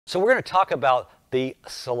So we're going to talk about the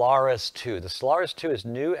Solaris 2. The Solaris 2 is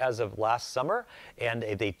new as of last summer, and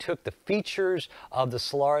they took the features of the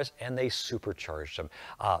Solaris and they supercharged them.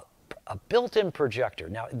 A built-in projector.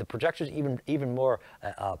 Now the projector is even more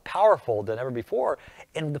powerful than ever before.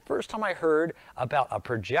 And the first time I heard about a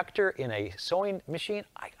projector in a sewing machine,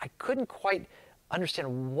 I couldn't quite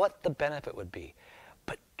understand what the benefit would be.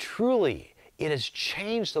 But truly, it has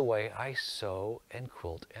changed the way I sew and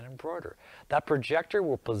quilt and embroider. That projector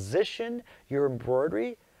will position your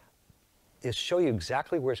embroidery. It'll show you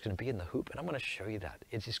exactly where it's going to be in the hoop, and I'm going to show you that.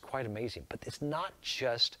 It's just quite amazing. But it's not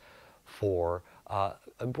just for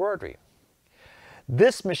embroidery.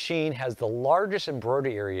 This machine has the largest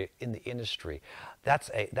embroidery area in the industry.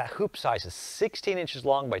 That hoop size is 16 inches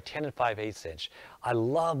long by 10 5/8 inch. I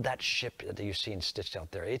love that ship that you're seeing stitched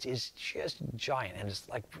out there. It is just giant, and it's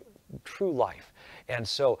like true life. And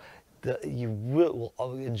so you will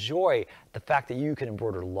enjoy the fact that you can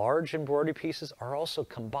embroider large embroidery pieces or also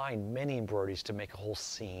combine many embroideries to make a whole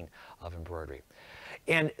scene of embroidery.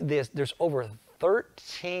 And there's over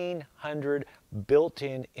 1,300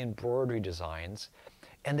 built-in embroidery designs,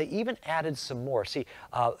 and they even added some more. See,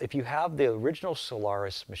 if you have the original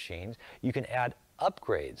Solaris machines, you can add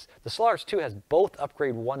upgrades. The Solaris 2 has both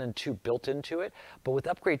upgrade 1 and 2 built into it, but with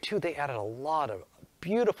upgrade 2, they added a lot of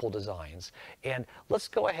beautiful designs. And let's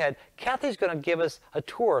go ahead. Cathy's going to give us a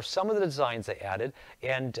tour of some of the designs they added.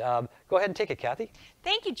 And go ahead and take it, Cathy.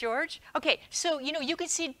 Thank you, George. Okay, so you can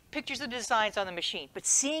see pictures of the designs on the machine, but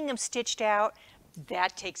seeing them stitched out,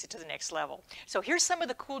 that takes it to the next level. So here's some of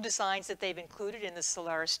the cool designs that they've included in the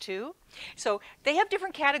Solaris 2. So they have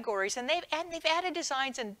different categories, and they've added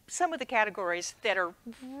designs in some of the categories that are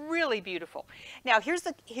really beautiful. Now here's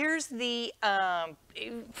the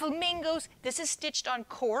flamingos. This is stitched on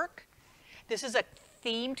cork. This is a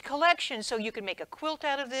themed collection, so you can make a quilt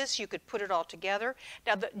out of this. You could put it all together.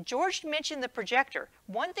 Now, George mentioned the projector.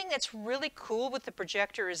 One thing that's really cool with the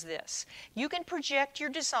projector is this. You can project your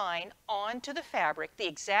design onto the fabric, the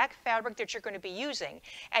exact fabric that you're going to be using,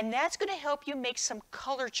 and that's going to help you make some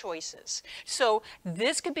color choices. So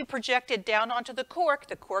this could be projected down onto the cork.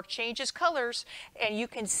 The cork changes colors, and you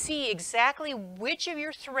can see exactly which of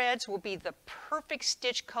your threads will be the perfect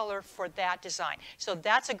stitch color for that design. So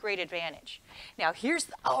that's a great advantage. Now,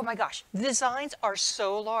 oh my gosh, the designs are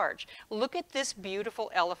so large. Look at this beautiful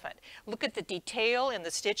elephant. Look at the detail in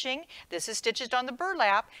the stitching. This is stitched on the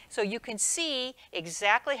burlap, so you can see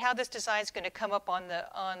exactly how this design is going to come up on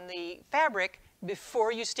the fabric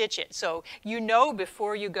before you stitch it. So you know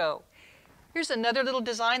before you go. Here's another little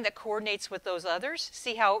design that coordinates with those others.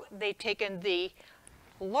 See how they've taken the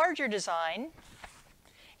larger design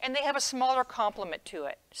and they have a smaller complement to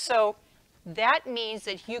it. So that means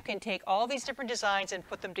that you can take all these different designs and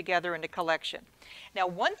put them together in a collection. Now,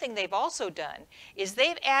 one thing they've also done is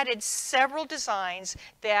they've added several designs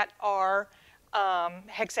that are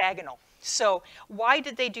hexagonal. So why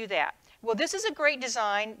did they do that? Well, this is a great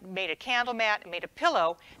design, made a candle mat, made a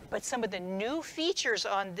pillow, but some of the new features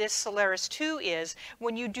on this Solaris 2 is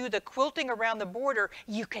when you do the quilting around the border,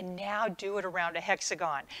 you can now do it around a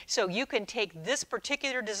hexagon. So you can take this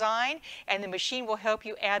particular design and the machine will help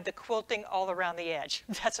you add the quilting all around the edge.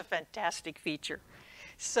 That's a fantastic feature.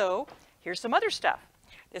 So here's some other stuff.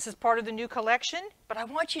 This is part of the new collection, but I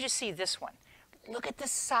want you to see this one. Look at the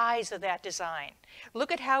size of that design.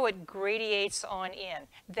 Look at how it gradiates on in.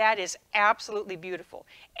 That is absolutely beautiful.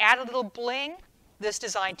 Add a little bling, this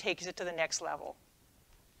design takes it to the next level.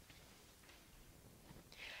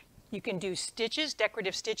 You can do stitches,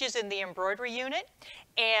 decorative stitches in the embroidery unit.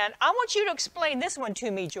 And I want you to explain this one to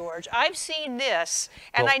me, George. I've seen this,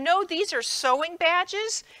 and I know these are sewing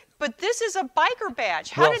badges, but this is a biker badge.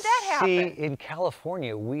 How did that happen? See, in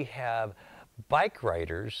California, we have bike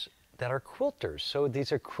riders that are quilters. So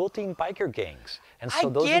these are quilting biker gangs. And so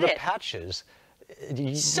those are the patches.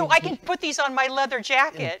 So I can put these on my leather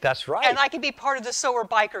jacket. That's right. And I can be part of the sewer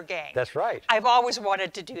biker gang. That's right. I've always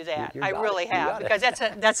wanted to do that. I really have, because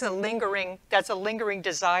that's a lingering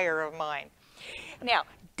desire of mine. Now,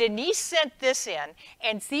 Denise sent this in,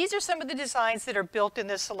 and these are some of the designs that are built in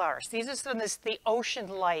this Solaris. These are some of the ocean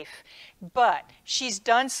life, but she's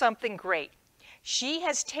done something great. She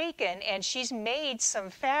has taken and she's made some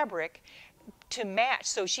fabric to match.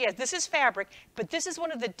 So she has, this is fabric, but this is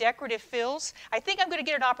one of the decorative fills. I think I'm going to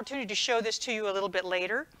get an opportunity to show this to you a little bit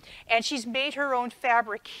later. And she's made her own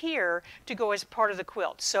fabric here to go as part of the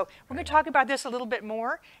quilt. So we're going to talk about this a little bit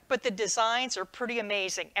more, but the designs are pretty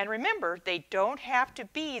amazing. And remember, they don't have to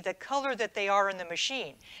be the color that they are in the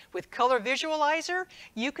machine. With Color Visualizer,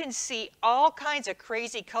 you can see all kinds of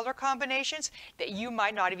crazy color combinations that you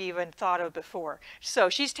might not have even thought of before. So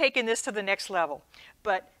she's taken this to the next level.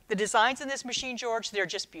 But the designs in this machine, George, they're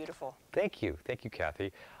just beautiful. Thank you,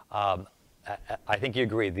 Kathy. I think you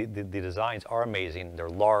agree. The designs are amazing. They're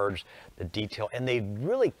large, the detail, and they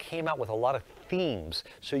really came out with a lot of themes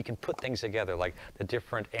so you can put things together, like the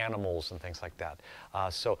different animals and things like that.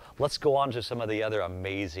 So let's go on to some of the other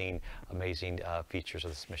amazing features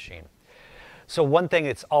of this machine. So one thing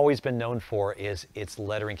it's always been known for is its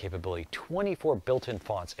lettering capability. 24 built-in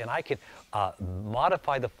fonts, and I can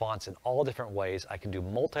modify the fonts in all different ways. I can do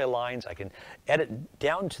multi-lines. I can edit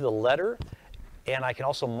down to the letter, and I can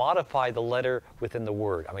also modify the letter within the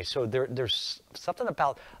word. I mean, so there's something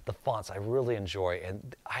about the fonts I really enjoy,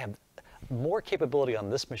 and I have more capability on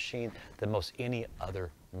this machine than most any other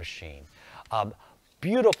machine.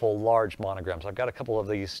 Beautiful large monograms. I've got a couple of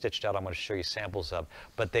these stitched out I'm going to show you samples of,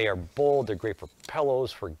 but they are bold. They're great for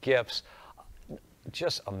pillows, for gifts.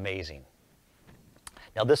 Just amazing.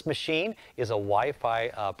 Now this machine is a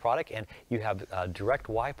Wi-Fi product, and you have direct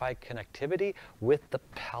Wi-Fi connectivity with the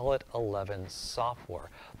Palette 11 software.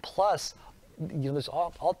 Plus, there's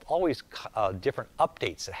always different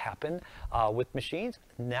updates that happen with machines.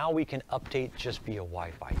 Now we can update just via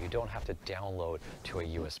Wi-Fi. You don't have to download to a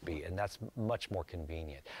USB, and that's much more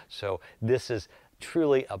convenient. So this is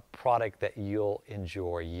truly a product that you'll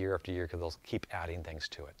enjoy year after year because they'll keep adding things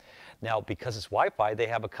to it. Now, because it's Wi-Fi, they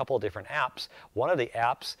have a couple of different apps. One of the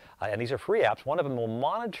apps, and these are free apps, one of them will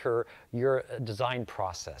monitor your design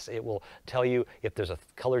process. It will tell you if there's a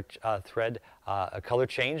color thread, a color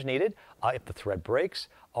change needed, if the thread breaks,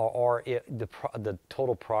 or the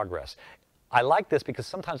total progress. I like this because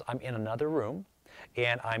sometimes I'm in another room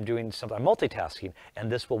and I'm doing something, I'm multitasking,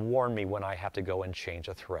 and this will warn me when I have to go and change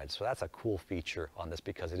a thread. So that's a cool feature on this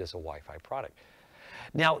because it is a Wi-Fi product.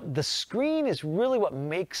 Now, the screen is really what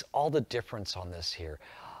makes all the difference on this here.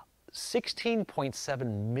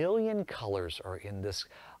 16.7 million colors are in this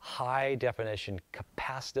high definition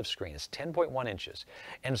capacitive screen. It's 10.1 inches.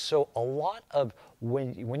 And so a lot of,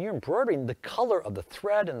 when you're embroidering, the color of the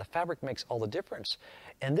thread and the fabric makes all the difference.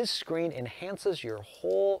 And this screen enhances your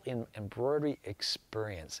whole embroidery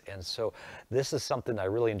experience. And so this is something I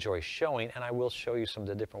really enjoy showing, and I will show you some of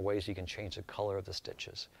the different ways you can change the color of the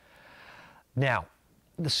stitches. Now,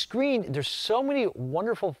 the screen, there's so many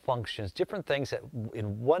wonderful functions, different things that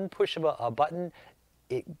in one push of a button,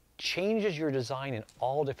 it changes your design in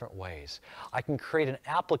all different ways. I can create an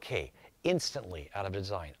applique instantly out of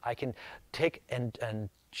design. I can take and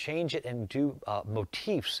change it and do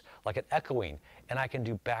motifs like an echoing, and I can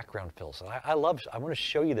do background fills. And I want to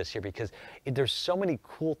show you this here because there's so many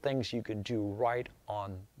cool things you can do right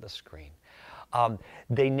on the screen.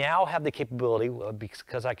 They now have the capability,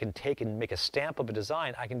 because I can take and make a stamp of a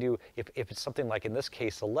design, I can do, if it's something like in this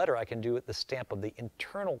case a letter, I can do the stamp of the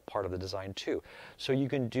internal part of the design too. So you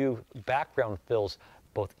can do background fills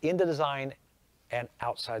both in the design and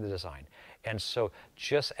outside the design. And so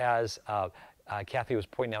just as Cathy was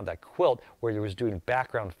pointing out that quilt where you was doing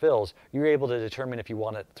background fills, you're able to determine if you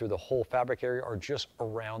want it through the whole fabric area or just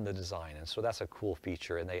around the design. And so that's a cool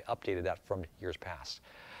feature, and they updated that from years past.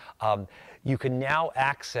 You can now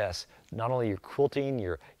access not only your quilting,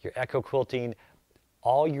 your echo quilting,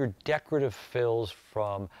 all your decorative fills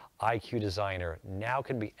from IQ Designer now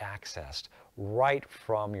can be accessed right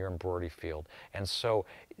from your embroidery field. And so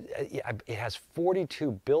it has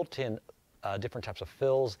 42 built-in different types of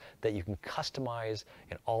fills that you can customize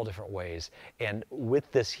in all different ways. And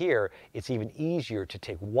with this here, it's even easier to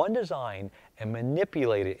take one design and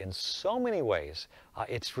manipulate it in so many ways.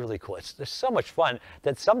 It's really cool. There's so much fun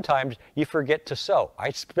that sometimes you forget to sew. I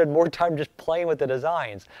spend more time just playing with the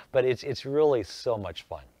designs, but it's really so much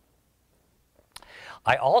fun.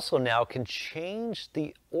 I also now can change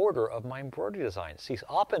the order of my embroidery designs. See,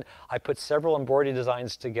 often I put several embroidery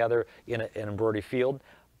designs together in an embroidery field,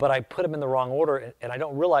 but I put them in the wrong order, and I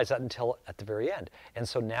don't realize that until at the very end. And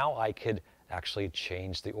so now I could actually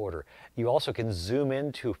change the order. You also can zoom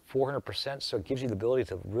in to 400%, so it gives you the ability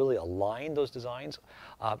to really align those designs.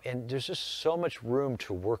 And there's just so much room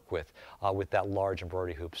to work with that large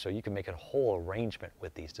embroidery hoop, so you can make a whole arrangement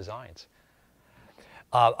with these designs.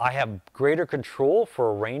 I have greater control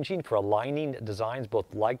for arranging, for aligning designs,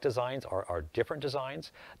 both like designs or different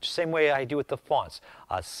designs. Same way I do with the fonts.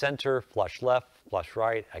 Center, flush left, flush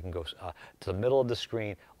right, I can go to the middle of the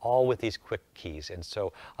screen, all with these quick keys. And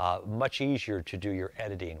so much easier to do your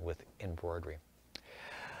editing with embroidery.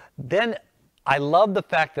 Then I love the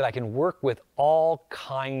fact that I can work with all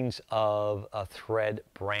kinds of thread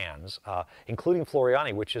brands, including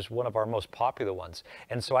Floriani, which is one of our most popular ones.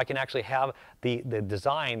 And so I can actually have the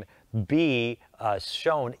design be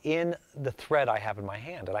shown in the thread I have in my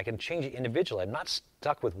hand, and I can change it individually. I'm not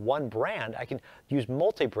stuck with one brand. I can use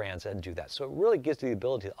multi-brands and do that. So it really gives you the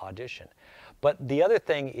ability to audition. But the other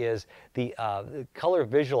thing is the color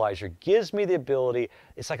visualizer gives me the ability,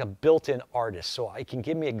 it's like a built-in artist. So I can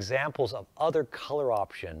give me examples of other color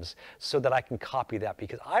options so that I can copy that,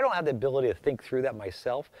 because I don't have the ability to think through that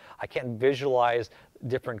myself. I can't visualize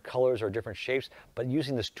different colors or different shapes, but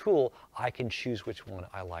using this tool, I can choose which one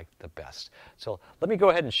I like the best. So let me go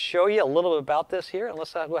ahead and show you a little bit about this here, and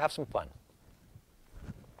let's go have some fun.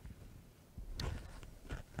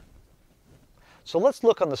 So let's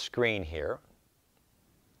look on the screen here.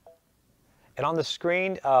 And on the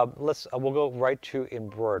screen, we'll go right to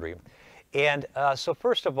embroidery. And so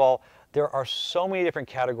first of all, there are so many different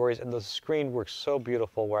categories, and the screen works so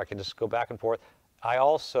beautiful where I can just go back and forth. I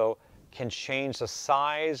also can change the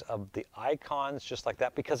size of the icons just like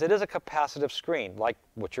that, because it is a capacitive screen, like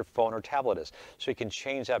what your phone or tablet is. So you can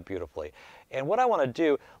change that beautifully. And what I want to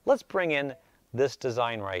do, let's bring in this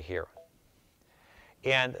design right here.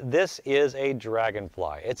 And this is a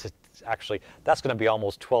dragonfly. Actually, that's going to be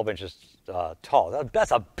almost 12 inches tall. That's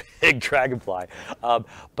a big dragonfly.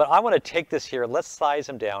 But I want to take this here. Let's size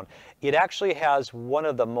him down. It actually has one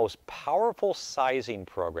of the most powerful sizing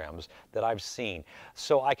programs that I've seen.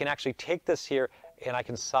 So I can actually take this here and I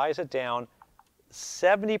can size it down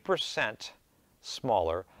 70%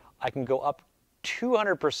 smaller. I can go up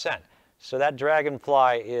 200%. So that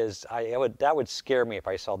dragonfly is, that would scare me if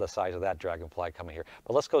I saw the size of that dragonfly coming here.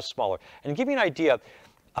 But let's go smaller. And to give you an idea,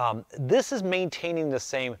 this is maintaining the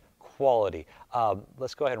same quality.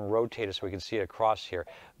 Let's go ahead and rotate it so we can see it across here.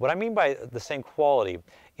 What I mean by the same quality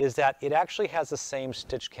is that it actually has the same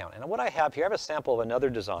stitch count. And what I have here, I have a sample of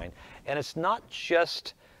another design. And it's not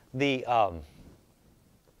just the,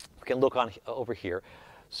 we can look on over here.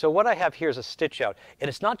 So what I have here is a stitch out. And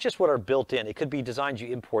it's not just what are built in. It could be designs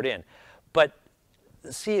you import in. But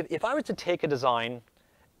see, if I was to take a design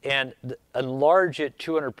and enlarge it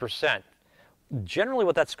 200%, generally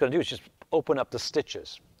what that's going to do is just open up the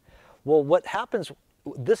stitches. Well, what happens,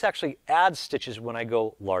 this actually adds stitches when I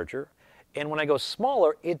go larger, and when I go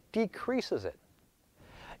smaller, it decreases it.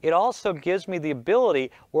 It also gives me the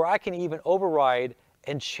ability where I can even override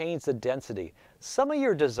and change the density. Some of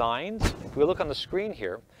your designs, if we look on the screen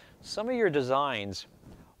here, some of your designs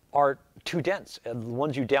are too dense, the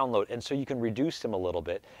ones you download, and so you can reduce them a little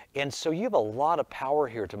bit. And so you have a lot of power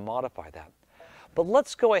here to modify that. But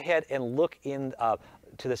let's go ahead and look in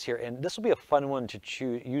to this here, and this will be a fun one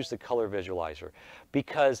to use the color visualizer,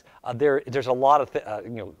 because there's a lot of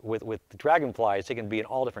with dragonflies, they can be in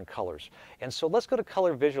all different colors. And so let's go to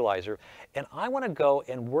color visualizer, and I want to go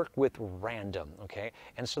and work with random, okay?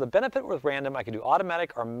 And so the benefit with random, I can do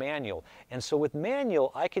automatic or manual. And so with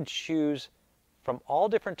manual, I could choose from all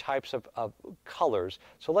different types of colors.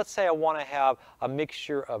 So let's say I want to have a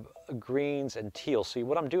mixture of greens and teal. See,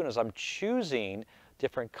 what I'm doing is I'm choosing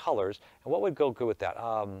different colors. And what would go good with that?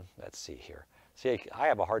 Let's see here. See, I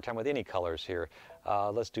have a hard time with any colors here.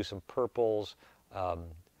 Let's do some purples.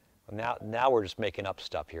 Now we're just making up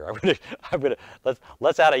stuff here.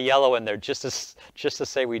 Let's add a yellow in there just to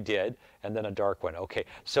say we did, and then a dark one. Okay,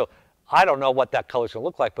 so I don't know what that color is going to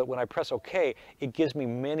look like, but when I press OK, it gives me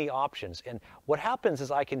many options. And what happens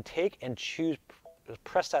is I can take and choose,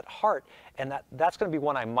 press that heart, and that's going to be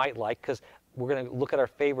one I might like, because we're going to look at our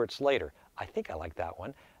favorites later. I think I like that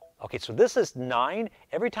one. Okay, so this is 9.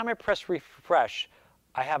 Every time I press refresh,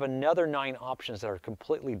 I have another 9 options that are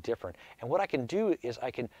completely different. And what I can do is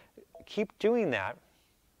I can keep doing that.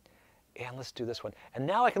 And let's do this one. And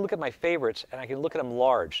now I can look at my favorites, and I can look at them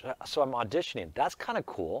large. So I'm auditioning. That's kind of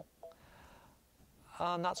cool.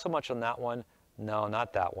 Not so much on that one. No,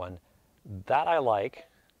 not that one. That I like.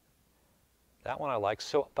 That one I like.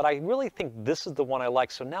 So, but I really think this is the one I like.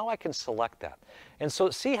 So now I can select that. And so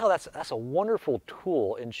see how that's a wonderful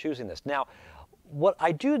tool in choosing this. Now, what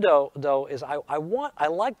I do though is I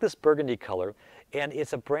like this burgundy color, and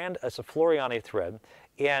it's a Floriani thread.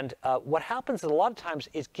 And what happens is a lot of times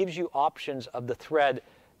it gives you options of the thread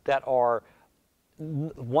that are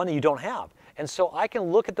one that you don't have. And so I can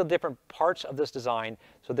look at the different parts of this design.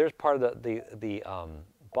 So there's part of the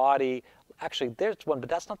body. Actually, there's one, but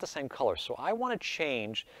that's not the same color. So I want to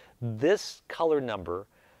change this color number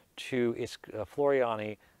to its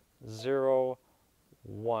Floriani 010.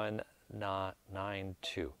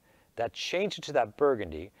 992. That changed it to that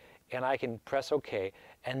burgundy, and I can press OK.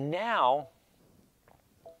 And now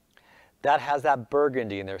that has that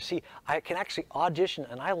burgundy in there. See, I can actually audition,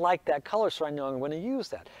 and I like that color, so I know I'm going to use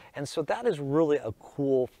that. And so that is really a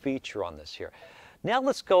cool feature on this here. Now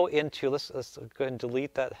let's go into, let's go ahead and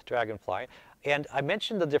delete that dragonfly. And I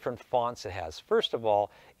mentioned the different fonts it has. First of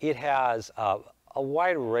all, it has a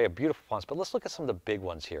wide array of beautiful fonts, but let's look at some of the big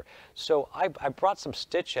ones here. So I brought some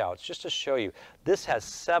stitch outs just to show you. This has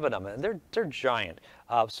 7 of them, and they're giant.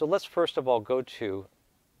 So let's first of all go to,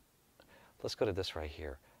 let's go to this right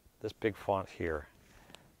here. This big font here.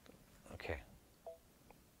 Okay.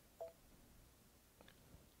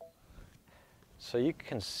 So you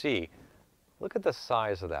can see, look at the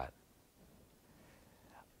size of that.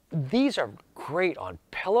 These are great on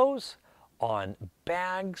pillows, on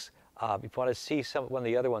bags. If you want to see one of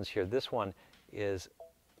the other ones here, this one is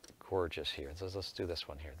gorgeous here. So let's do this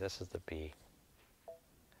one here. This is the B.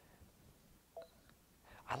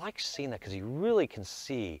 I like seeing that because you really can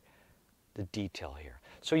see the detail here.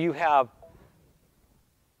 So you have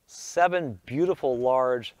 7 beautiful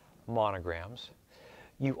large monograms.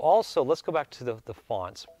 You also, let's go back to the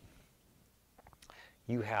fonts.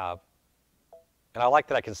 You have, and I like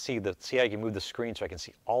that I can see how you can move the screen so I can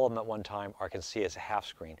see all of them at one time, or I can see it as a half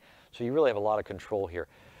screen. So you really have a lot of control here.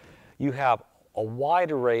 You have a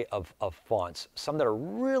wide array of fonts, some that are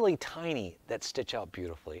really tiny that stitch out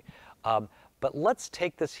beautifully. But let's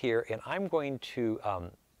take this here, and I'm going to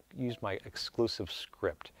use my exclusive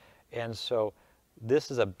script. And so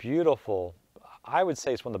this is a beautiful, I would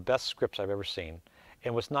say it's one of the best scripts I've ever seen.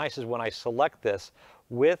 And what's nice is when I select this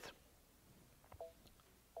with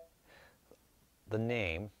the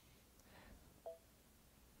name,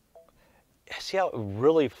 see how it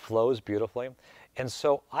really flows beautifully? And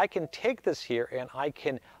so I can take this here and I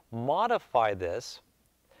can modify this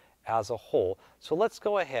as a whole. So let's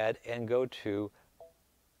go ahead and go to,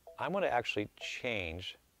 I'm going to actually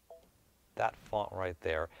change that font right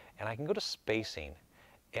there, and I can go to spacing,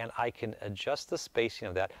 and I can adjust the spacing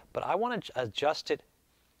of that, but I want to adjust it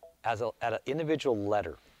as at an individual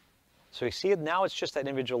letter. So you see it now, it's just that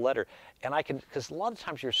individual letter, and I can, because a lot of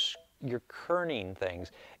times you're kerning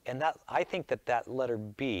things, and that I think that letter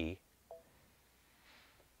B,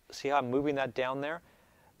 see how I'm moving that down there?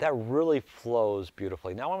 That really flows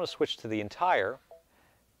beautifully. Now I'm going to switch to the entire,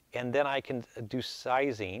 and then I can do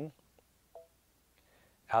sizing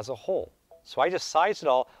as a whole. So I just sized it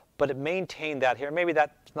all, but it maintained that here. Maybe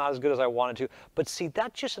that's not as good as I wanted to, but see,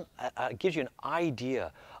 that just gives you an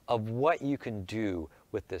idea of what you can do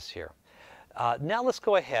with this here. Now let's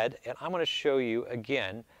go ahead, and I'm going to show you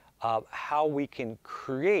again how we can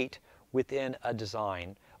create within a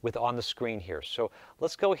design on the screen here. So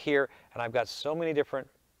let's go here, and I've got so many different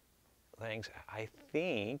things. I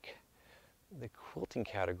think the quilting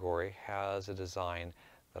category has a design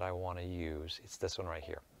that I want to use. It's this one right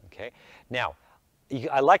here. Okay. Now,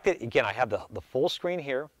 I like that, again, I have the full screen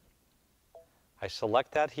here. I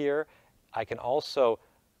select that here. I can also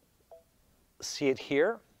see it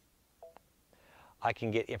here. I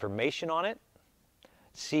can get information on it.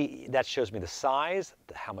 See, that shows me the size,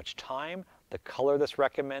 how much time, the color that's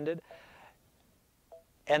recommended,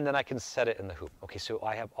 and then I can set it in the hoop. Okay, so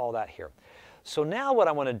I have all that here. So now what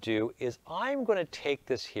I want to do is I'm going to take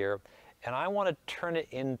this here, and I want to turn it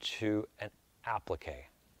into an applique.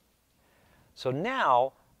 So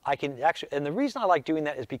now I can actually, and the reason I like doing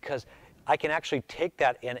that is because I can actually take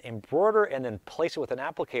that and embroider and then place it with an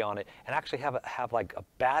applique on it and actually have like a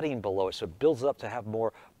batting below it, so it builds up to have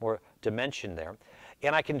more dimension there.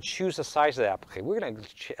 And I can choose the size of the applique. We're going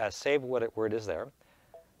to save where it is there.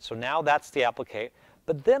 So now that's the applique.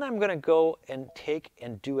 But then I'm going to go and take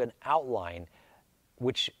and do an outline,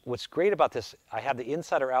 what's great about this, I have the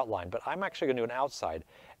insider outline, but I'm actually going to do an outside.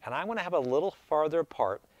 And I'm going to have a little farther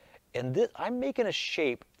apart. And this, I'm making a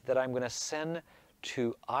shape that I'm going to send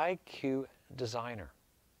to IQ Designer.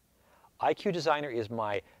 IQ Designer is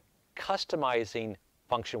my customizing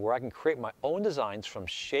function where I can create my own designs from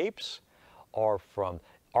shapes or from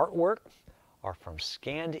artwork or from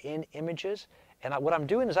scanned in images. And what I'm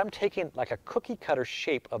doing is I'm taking like a cookie cutter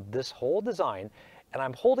shape of this whole design, and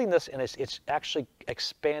I'm holding this, and it's actually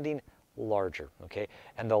expanding larger, okay?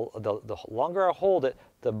 And the longer I hold it,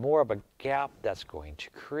 the more of a gap that's going to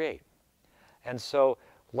create. And so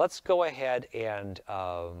let's go ahead and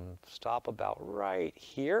stop about right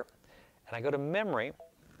here. And I go to memory,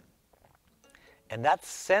 and that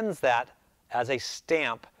sends that as a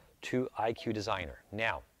stamp to IQ Designer.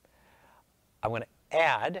 Now, I'm going to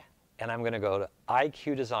add, and I'm going to go to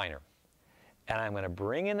IQ Designer. And I'm going to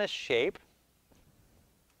bring in a shape.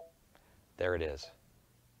 There it is.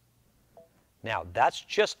 Now, that's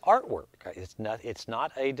just artwork. It's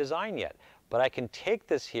not a design yet. But I can take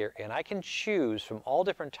this here and I can choose from all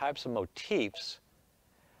different types of motifs.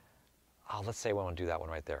 Oh, let's say I want to do that one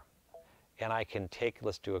right there. And I can take,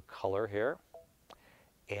 let's do a color here,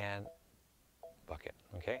 and bucket,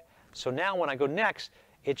 okay? So now when I go next,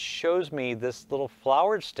 it shows me this little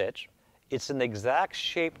flowered stitch. It's in the exact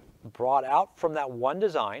shape brought out from that one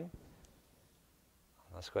design.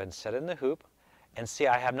 Let's go ahead and set it in the hoop. And see,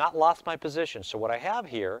 I have not lost my position. So what I have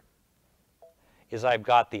here is I've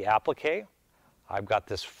got the applique, I've got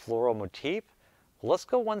this floral motif. Let's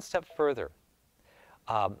go one step further.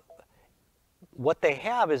 What they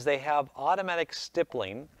have is they have automatic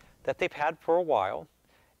stippling that they've had for a while,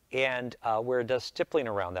 and where it does stippling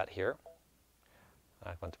around that here.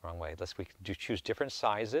 I went the wrong way. We do choose different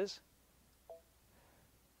sizes.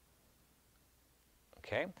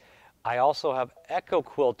 Okay. I also have echo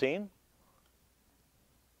quilting,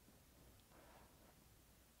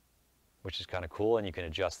 which is kind of cool, and you can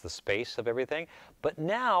adjust the space of everything. But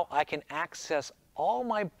now I can access all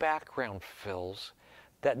my background fills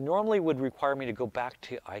that normally would require me to go back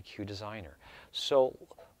to IQ Designer. So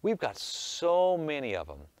we've got so many of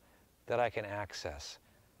them that I can access.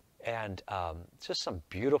 And just some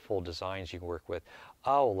beautiful designs you can work with.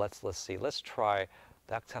 Oh, let's see. Let's try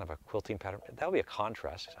that kind of a quilting pattern. That would be a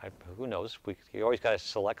contrast. Who knows? You always got to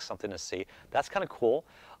select something to see. That's kind of cool.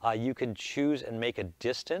 You can choose and make a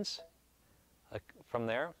distance from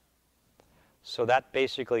there. So that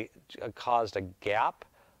basically caused a gap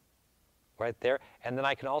right there. And then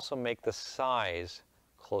I can also make the size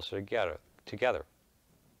closer together.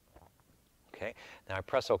 Okay. Now I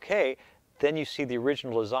press OK. Then you see the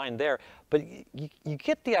original design there. But you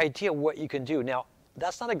get the idea what you can do. Now,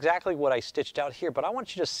 that's not exactly what I stitched out here, but I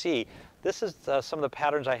want you to see, this is some of the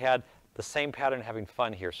patterns I had, the same pattern, having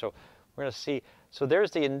fun here. So we're going to see, so there's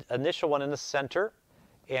the initial one in the center.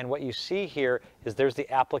 And what you see here is there's the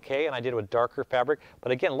applique, and I did it with darker fabric.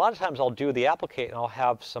 But again, a lot of times I'll do the applique and I'll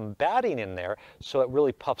have some batting in there so it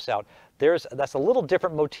really puffs out. That's a little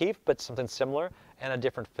different motif, but something similar, and a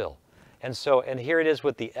different fill. And here it is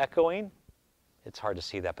with the echoing. It's hard to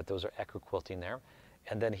see that, but those are echo quilting there.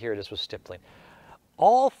 And then here it is with stippling.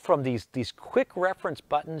 All from these quick reference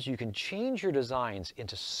buttons, you can change your designs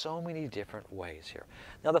into so many different ways here.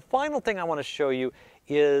 Now the final thing I want to show you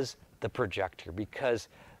is the projector, because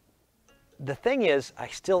the thing is, I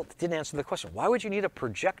still didn't answer the question. Why would you need a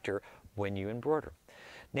projector when you embroider?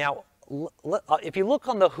 Now, if you look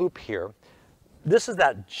on the hoop here, this is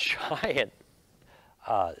that giant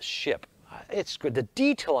ship. It's good. The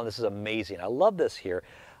detail on this is amazing. I love this here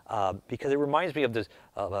because it reminds me of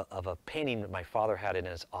a painting that my father had in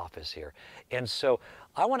his office here. And so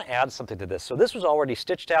I want to add something to this. So this was already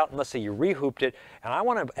stitched out, and let's say you rehooped it, and I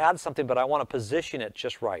want to add something, but I want to position it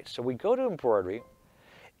just right. So we go to embroidery,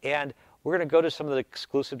 and we're going to go to some of the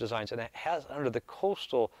exclusive designs, and it has, under the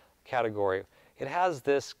coastal category, it has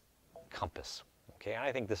this compass. Okay, and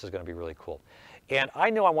I think this is going to be really cool. And I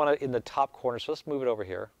know I want it in the top corner, so let's move it over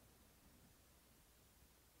here.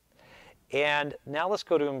 And now let's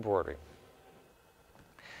go to embroidery.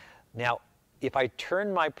 Now, if I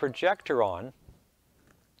turn my projector on,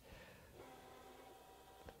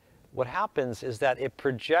 what happens is that it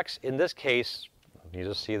projects, in this case, you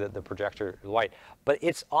just see that the projector is white, but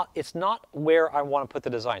it's not where I want to put the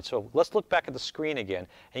design. So let's look back at the screen again,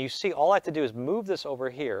 and you see all I have to do is move this over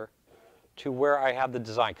here to where I have the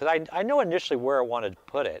design, because I know initially where I wanted to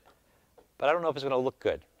put it, but I don't know if it's going to look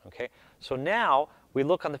good. Okay, so now we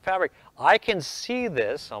look on the fabric. I can see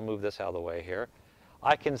this. I'll move this out of the way here.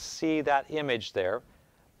 I can see that image there,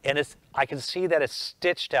 and I can see that it's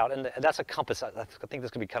stitched out, and that's a compass. I think this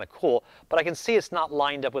could be kind of cool, but I can see it's not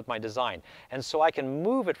lined up with my design. And so I can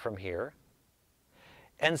move it from here,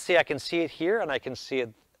 and see, I can see it here, and I can see it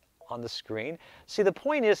on the screen. See, the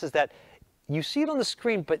point is that you see it on the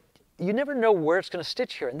screen, but you never know where it's going to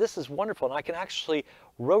stitch here, and this is wonderful. And I can actually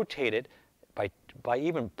rotate it by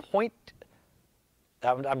even point.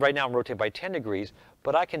 Right now I'm rotating by 10 degrees,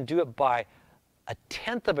 but I can do it by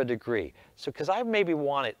 1/10 of a degree. So because I maybe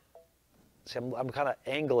want it, see, I'm kind of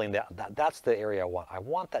angling that's the area I want. I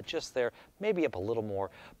want that just there, maybe up a little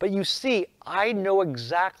more. But you see, I know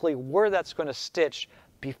exactly where that's going to stitch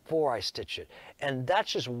before I stitch it. And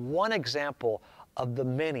that's just one example of the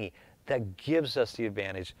many that gives us the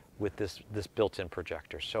advantage with this built-in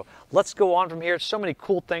projector. So let's go on from here. So many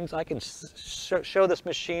cool things. I can show this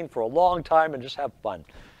machine for a long time and just have fun.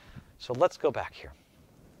 So let's go back here.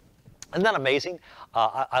 Isn't that amazing?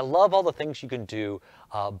 I love all the things you can do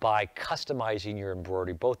by customizing your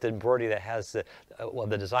embroidery, both the embroidery that has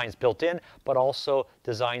the designs built in, but also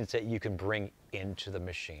designs that you can bring into the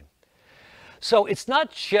machine. So it's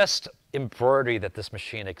not just embroidery that this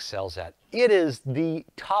machine excels at. It is the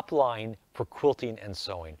top line for quilting and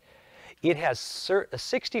sewing. It has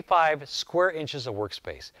 65 square inches of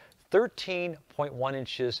workspace, 13.1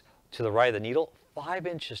 inches to the right of the needle, 5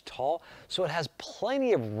 inches tall, so it has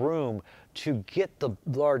plenty of room to get the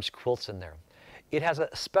large quilts in there. It has a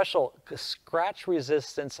special scratch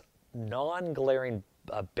resistance, non-glaring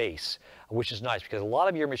base, which is nice because a lot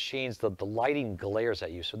of your machines, the lighting glares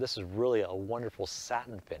at you, so this is really a wonderful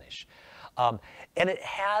satin finish. And it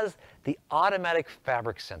has the automatic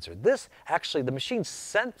fabric sensor. This actually, the machine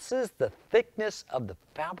senses the thickness of the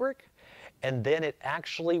fabric, and then it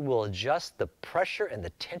actually will adjust the pressure and the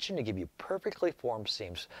tension to give you perfectly formed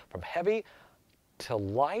seams from heavy to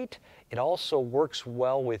light. It also works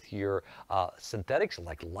well with your synthetics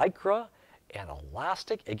like Lycra and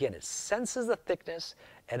elastic. Again, it senses the thickness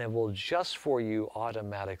and it will adjust for you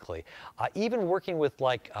automatically. Even working with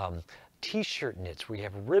like t-shirt knits where you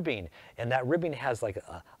have ribbing, and that ribbing has like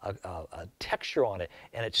a texture on it,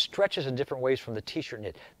 and it stretches in different ways from the t-shirt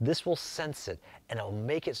knit. This will sense it, and it'll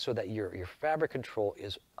make it so that your fabric control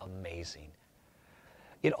is amazing.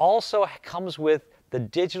 It also comes with the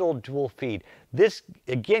digital dual feed. This,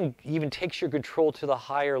 again, even takes your control to the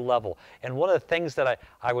higher level. And one of the things that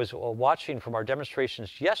I was watching from our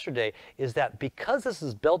demonstrations yesterday is that because this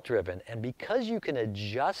is belt driven and because you can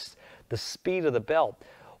adjust the speed of the belt,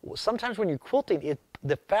 sometimes when you're quilting,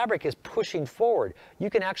 the fabric is pushing forward. You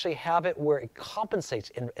can actually have it where it compensates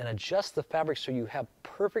and adjust the fabric so you have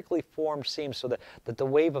perfectly formed seams so that the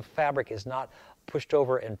wave of fabric is not pushed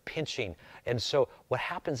over and pinching. And so what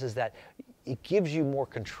happens is that it gives you more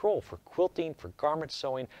control for quilting, for garment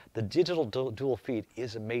sewing. The digital dual feed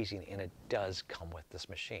is amazing, and it does come with this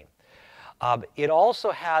machine. It also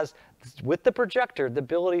has, with the projector, the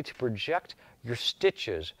ability to project your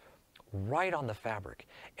stitches right on the fabric.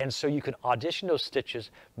 And so you can audition those stitches,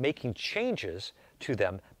 making changes to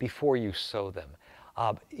them before you sew them.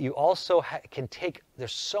 You also can take,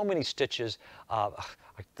 there's so many stitches, I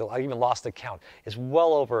even lost the count. It's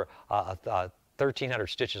well over 1,300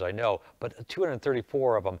 stitches, I know, but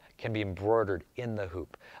 234 of them can be embroidered in the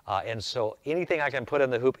hoop. And so anything I can put in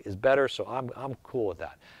the hoop is better, so I'm cool with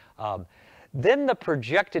that. Then the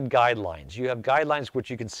projected guidelines. You have guidelines which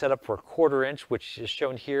you can set up for 1/4 inch, which is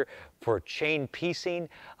shown here for chain piecing,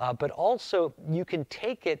 but also you can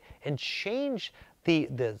take it and change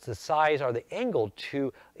the size or the angle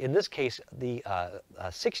to, in this case, the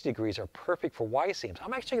 60 degrees are perfect for Y seams.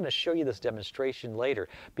 I'm actually going to show you this demonstration later,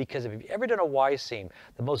 because if you've ever done a Y seam,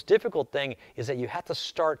 the most difficult thing is that you have to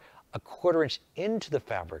start 1/4 inch into the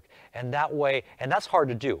fabric, and that way, and that's hard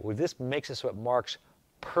to do. This makes it so it marks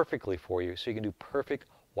perfectly for you, so you can do perfect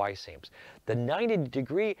Y seams. The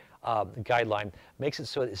 90-degree guideline makes it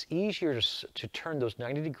so it's easier to turn those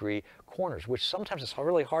 90-degree corners, which sometimes it's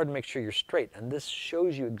really hard to make sure you're straight, and this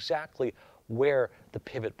shows you exactly where the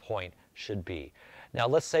pivot point should be. Now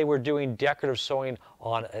let's say we're doing decorative sewing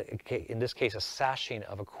on, in this case, a sashing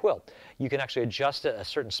of a quilt. You can actually adjust it a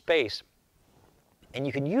certain space, and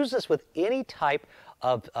you can use this with any type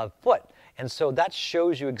of foot. And so that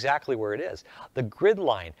shows you exactly where it is. The grid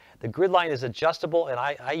line is adjustable, and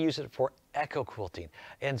I use it for echo quilting.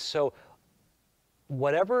 And so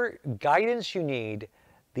whatever guidance you need,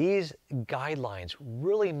 these guidelines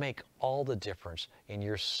really make all the difference in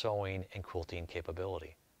your sewing and quilting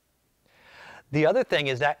capability. The other thing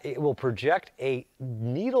is that it will project a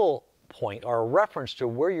needle point or a reference to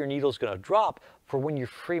where your needle is going to drop for when you're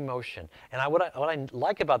free motion. And what I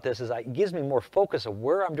like about this is it gives me more focus of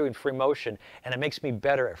where I'm doing free motion, and it makes me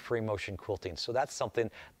better at free motion quilting. So that's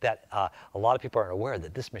something that a lot of people aren't aware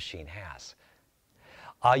that this machine has.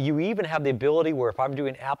 You even have the ability where if I'm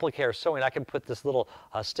doing applique or sewing, I can put this little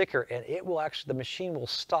sticker, and it will actually, the machine will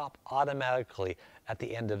stop automatically at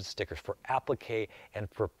the end of the stickers for applique and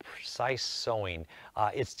for precise sewing.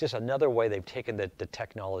 It's just another way they've taken the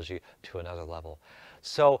technology to another level.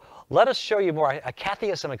 So let us show you more. Cathy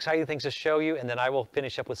has some exciting things to show you, and then I will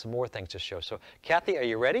finish up with some more things to show. So Cathy, are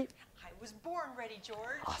you ready? I was born ready,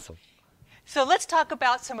 George. Awesome. So let's talk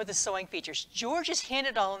about some of the sewing features. George has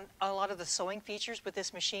hinted on a lot of the sewing features with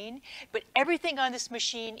this machine, but everything on this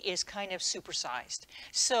machine is kind of supersized.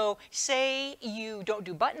 So say you don't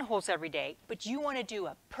do buttonholes every day, but you want to do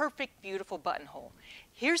a perfect, beautiful buttonhole.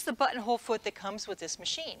 Here's the buttonhole foot that comes with this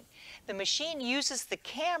machine. The machine uses the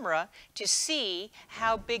camera to see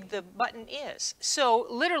how big the button is. So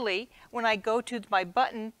literally, when I go to my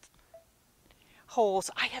button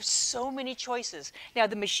holes, I have so many choices. Now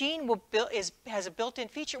the machine has a built-in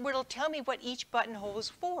feature where it'll tell me what each buttonhole is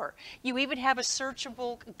for. You even have a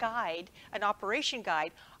searchable guide, an operation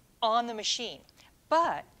guide on the machine.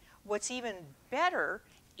 But what's even better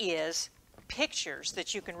is pictures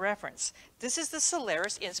that you can reference. This is the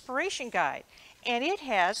Solaris Inspiration Guide, and it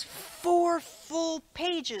has 4 full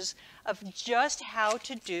pages of just how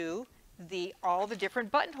to do all the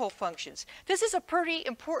different buttonhole functions. This is a pretty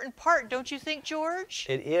important part, don't you think, George?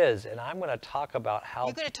 It is, and I'm going to talk about how...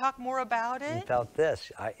 You're going to talk more about it? About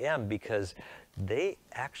this, I am, because they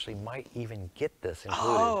actually might even get this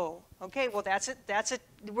included. Oh, okay. Well, that's it. That's it.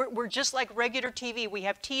 We're just like regular TV. We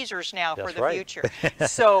have teasers now for the future.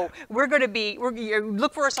 So we're going to be.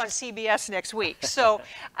 Look for us on CBS next week. So,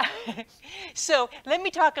 so let me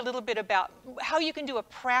talk a little bit about how you can do a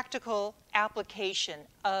practical application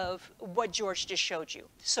of what George just showed you.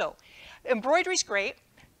 So, embroidery's great.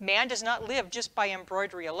 Man does not live just by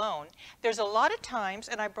embroidery alone. There's a lot of times,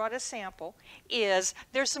 and I brought a sample,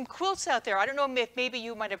 there's some quilts out there. I don't know if maybe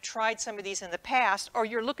you might have tried some of these in the past, or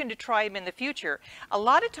you're looking to try them in the future. A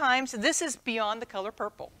lot of times, this is beyond the color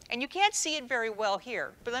purple. And you can't see it very well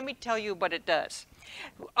here, but let me tell you what it does.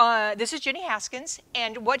 This is Jenny Haskins,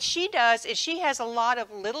 and what she does is she has a lot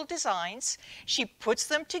of little designs. She puts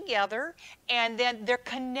them together, and then they're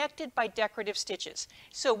connected by decorative stitches.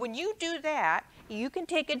 So when you do that, you can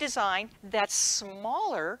take a design that's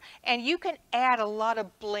smaller, and you can add a lot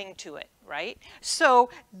of bling to it, right? So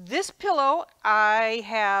this pillow, I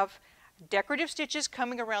have decorative stitches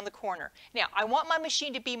coming around the corner. Now, I want my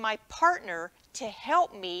machine to be my partner to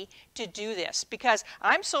help me to do this, because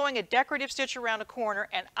I'm sewing a decorative stitch around a corner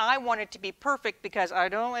and I want it to be perfect because I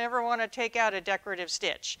don't ever want to take out a decorative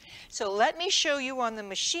stitch. So let me show you on the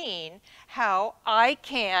machine how I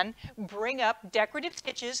can bring up decorative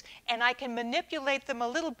stitches and I can manipulate them a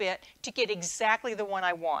little bit to get exactly the one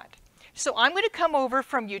I want. So I'm going to come over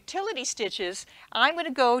from utility stitches, I'm going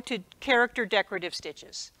to go to character decorative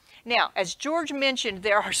stitches. Now, as George mentioned,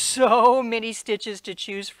 there are so many stitches to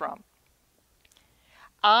choose from.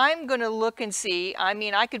 I'm going to look and see, I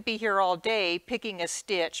mean, I could be here all day picking a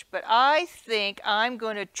stitch, but I think I'm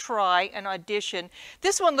going to try an audition.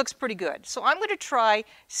 This one looks pretty good, so I'm going to try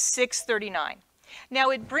 639.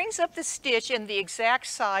 Now, it brings up the stitch in the exact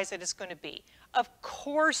size that it's going to be. Of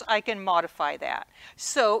course, I can modify that.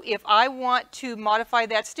 So if I want to modify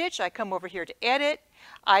that stitch, I come over here to Edit.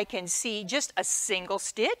 I can see just a single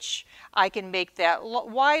stitch. I can make that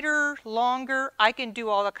wider, longer. I can do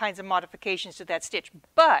all the kinds of modifications to that stitch.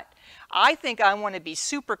 But I think I want to be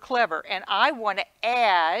super clever, and I want to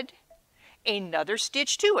add another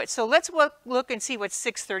stitch to it. So let's look and see what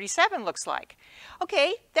 637 looks like.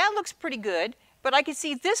 Okay, that looks pretty good, but I can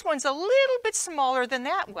see this one's a little bit smaller than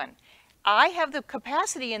that one. I have the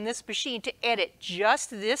capacity in this machine to edit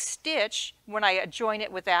just this stitch when I join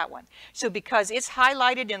it with that one. So because it's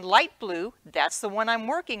highlighted in light blue, that's the one I'm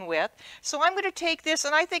working with. So I'm going to take this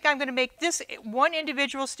and I think I'm going to make this one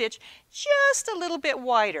individual stitch just a little bit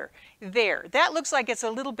wider. There, that looks like it's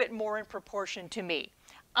a little bit more in proportion to me.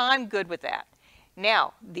 I'm good with that.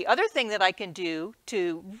 Now, the other thing that I can do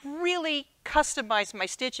to really customize my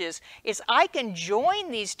stitches is I can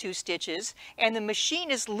join these two stitches and the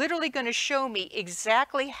machine is literally going to show me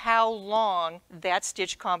exactly how long that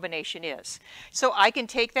stitch combination is. So I can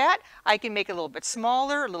take that, I can make it a little bit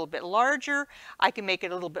smaller, a little bit larger, I can make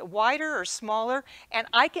it a little bit wider or smaller, and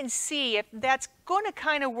I can see if that's going to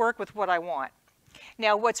kind of work with what I want.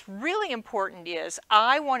 Now, what's really important is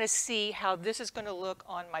I want to see how this is going to look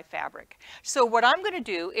on my fabric. So what I'm going to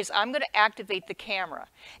do is I'm going to activate the camera,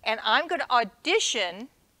 and I'm going to audition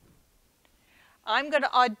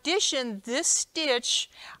this stitch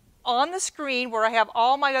on the screen where I have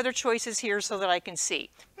all my other choices here so that I can see.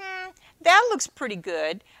 That looks pretty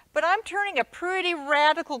good. But I'm turning a pretty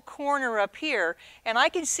radical corner up here, and I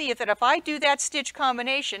can see that if I do that stitch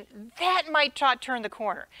combination, that might turn the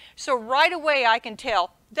corner. So right away I can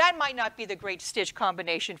tell that might not be the great stitch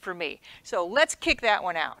combination for me. So let's kick that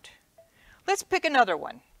one out. Let's pick another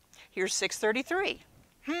one. Here's 633.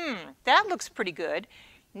 That looks pretty good.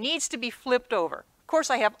 Needs to be flipped over. Of course,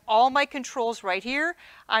 I have all my controls right here.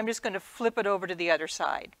 I'm just going to flip it over to the other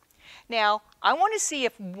side. Now, I want to see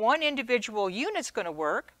if one individual unit's going to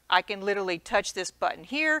work. I can literally touch this button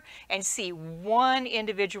here and see one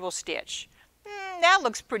individual stitch. That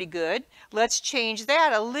looks pretty good. Let's change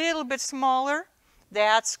that a little bit smaller.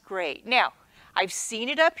 That's great. Now, I've seen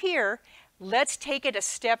it up here. Let's take it a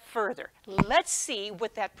step further. Let's see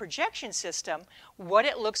with that projection system what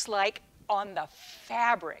it looks like on the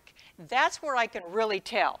fabric. That's where I can really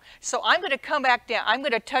tell. So I'm going to come back down. I'm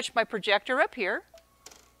going to touch my projector up here.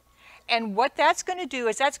 And what that's going to do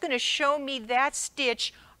is that's going to show me that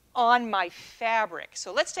stitch on my fabric.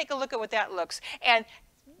 So let's take a look at what that looks. And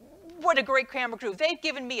what a great camera crew. They've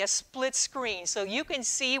given me a split screen so you can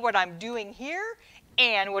see what I'm doing here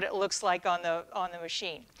and what it looks like on the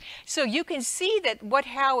machine. So you can see that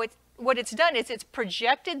what it's done is it's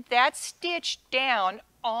projected that stitch down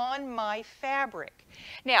on my fabric.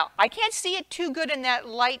 Now, I can't see it too good in that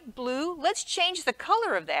light blue. Let's change the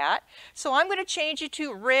color of that. So I'm going to change it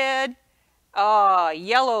to red.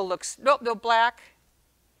 Yellow looks, nope, no, black.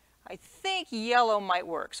 I think yellow might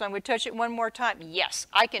work. So I'm going to touch it one more time. Yes,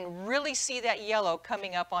 I can really see that yellow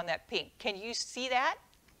coming up on that pink. Can you see that?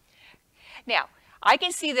 Now, I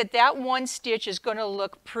can see that that one stitch is going to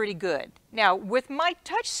look pretty good. Now, with my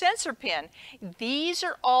touch sensor pen, these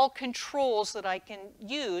are all controls that I can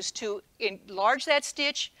use to enlarge that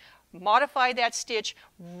stitch, modify that stitch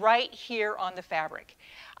right here on the fabric.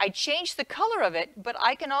 I changed the color of it, but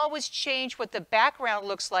I can always change what the background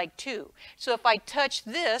looks like too. So if I touch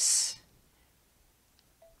this,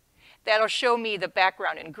 that'll show me the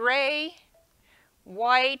background in gray,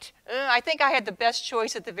 white. I think I had the best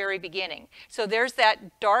choice at the very beginning. So there's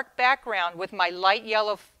that dark background with my light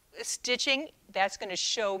yellow stitching. That's going to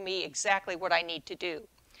show me exactly what I need to do.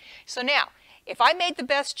 So now, if I made the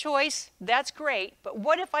best choice, that's great, but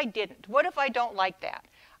what if I didn't? What if I don't like that?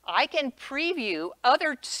 I can preview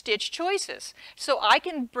other stitch choices. So I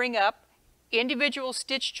can bring up individual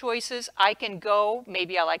stitch choices. I can go,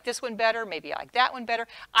 maybe I like this one better, maybe I like that one better.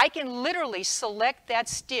 I can literally select that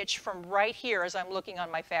stitch from right here as I'm looking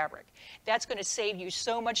on my fabric. That's going to save you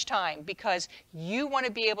so much time because you want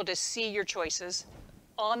to be able to see your choices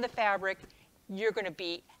on the fabric. You're going to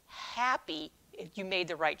be happy if you made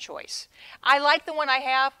the right choice. I like the one I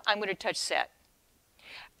have. I'm going to touch set.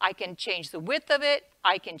 I can change the width of it,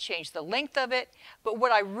 I can change the length of it, but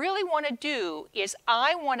what I really want to do is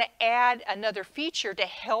I want to add another feature to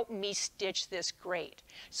help me stitch this great.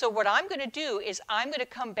 So what I'm going to do is I'm going to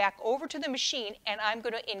come back over to the machine and I'm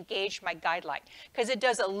going to engage my guide light because it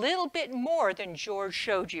does a little bit more than George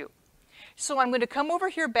showed you. So I'm going to come over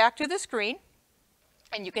here back to the screen,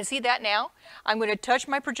 and you can see that now. I'm going to touch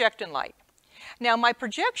my projection light. Now my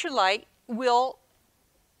projection light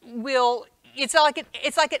it's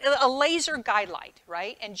like a laser guide light,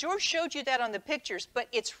 right? And George showed you that on the pictures, but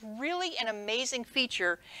it's really an amazing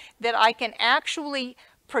feature that I can actually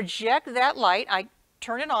project that light. I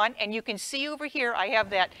turn it on, and you can see over here I have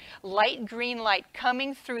that light green light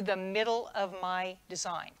coming through the middle of my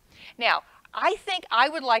design. Now, I think I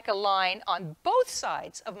would like a line on both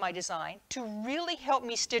sides of my design to really help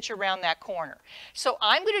me stitch around that corner. So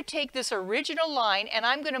I'm going to take this original line and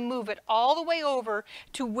I'm going to move it all the way over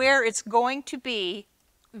to where it's going to be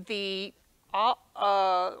the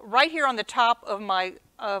right here on the top of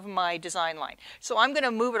my design line. So I'm going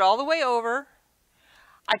to move it all the way over.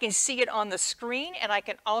 I can see it on the screen and I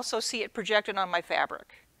can also see it projected on my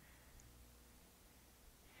fabric.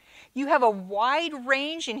 You have a wide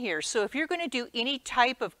range in here, so if you're going to do any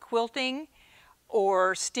type of quilting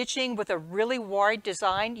or stitching with a really wide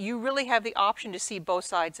design, you really have the option to see both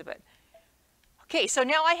sides of it. Okay, so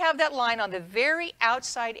now I have that line on the very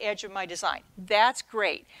outside edge of my design. That's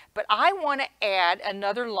great, but I want to add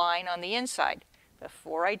another line on the inside.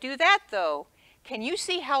 Before I do that though, can you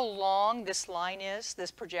see how long this line is, this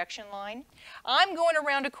projection line? I'm going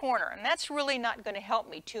around a corner, and that's really not going to help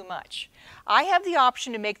me too much. I have the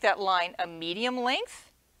option to make that line a medium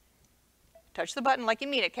length. Touch the button like you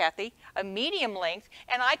mean it, Kathy. A medium length,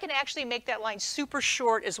 and I can actually make that line super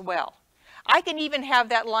short as well. I can even have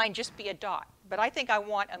that line just be a dot, but I think I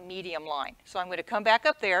want a medium line. So I'm going to come back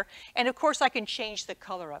up there, and of course I can change the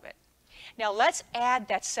color of it. Now let's add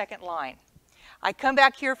that second line. I come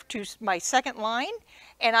back here to my second line,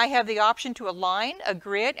 and I have the option to align, a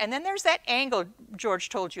grid, and then there's that angle George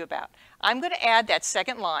told you about. I'm going to add that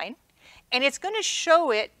second line, and it's going to show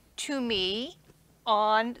it to me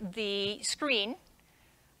on the screen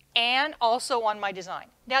and also on my design.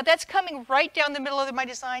 Now that's coming right down the middle of my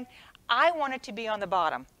design. I want it to be on the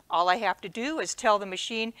bottom. All I have to do is tell the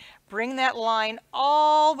machine, bring that line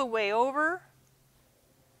all the way over.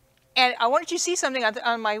 And I wanted you to see something on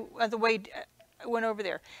the way I went over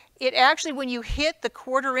there. It actually, when you hit the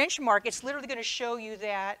 1/4 inch mark, it's literally going to show you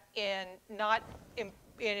that not in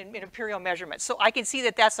imperial measurements. So I can see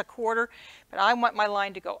that that's a 1/4, but I want my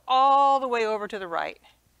line to go all the way over to the right.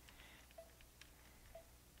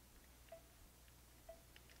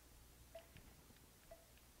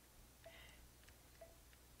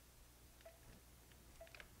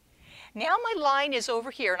 Now my line is over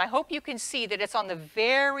here, and I hope you can see that it's on the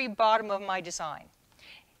very bottom of my design.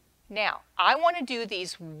 Now, I want to do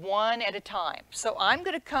these one at a time. So I'm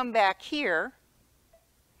going to come back here,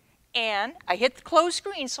 and I hit the close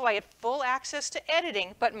screen so I have full access to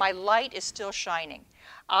editing, but my light is still shining.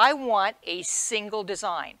 I want a single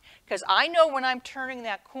design because I know when I'm turning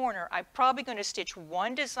that corner, I'm probably going to stitch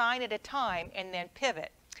one design at a time and then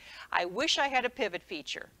pivot. I wish I had a pivot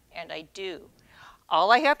feature, and I do.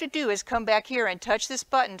 All I have to do is come back here and touch this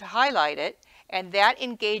button to highlight it, and that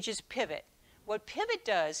engages pivot. What pivot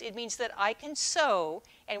does, it means that I can sew,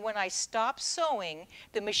 and when I stop sewing,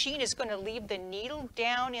 the machine is going to leave the needle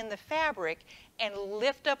down in the fabric and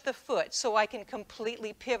lift up the foot so I can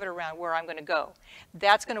completely pivot around where I'm going to go.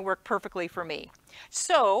 That's going to work perfectly for me.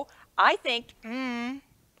 So I think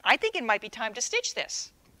it might be time to stitch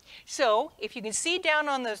this. So if you can see down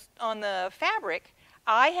on the fabric,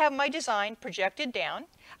 I have my design projected down.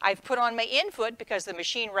 I've put on my infoot because the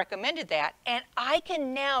machine recommended that, and I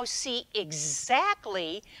can now see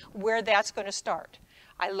exactly where that's going to start.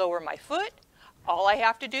 I lower my foot. All I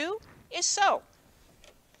have to do is sew.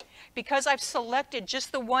 Because I've selected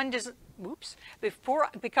just the one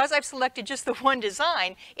because I've selected just the one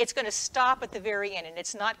design, it's going to stop at the very end, and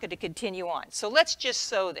it's not going to continue on. So let's just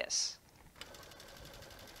sew this.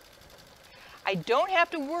 I don't have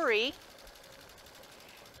to worry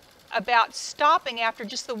about stopping after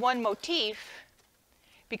just the one motif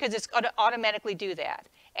because it's going to automatically do that.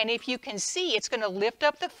 And if you can see, it's going to lift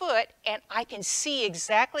up the foot, and I can see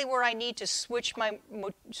exactly where I need to switch my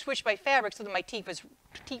fabric so that my teeth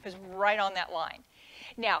is right on that line.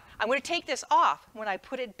 Now, I'm going to take this off. When I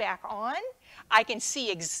put it back on, I can see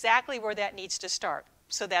exactly where that needs to start.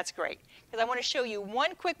 So that's great. Because I want to show you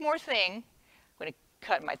one quick more thing. I'm going to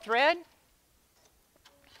cut my thread.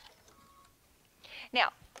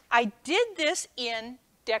 Now, I did this in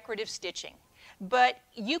decorative stitching, but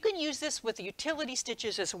you can use this with utility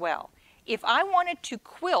stitches as well. If I wanted to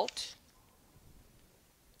quilt,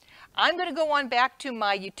 I'm going to go on back to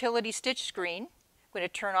my utility stitch screen. I'm going to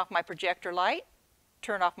turn off my projector light,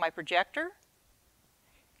 turn off my projector,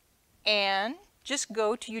 and just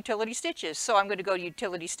go to utility stitches. So I'm going to go to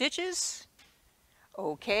utility stitches,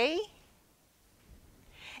 okay,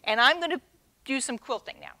 and I'm going to do some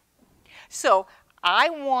quilting now. So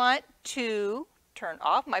I want to turn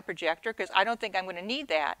off my projector because I don't think I'm going to need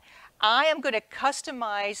that. I am going to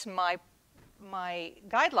customize my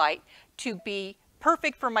guide light to be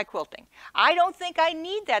perfect for my quilting. I don't think I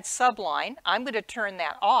need that subline. I'm going to turn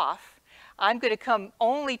that off. I'm going to come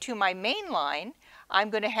only to my main line.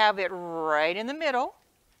 I'm going to have it right in the middle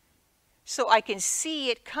so I can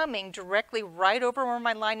see it coming directly right over where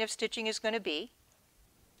my line of stitching is going to be.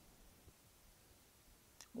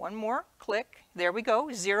 One more click. There we go.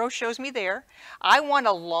 0 shows me there. I want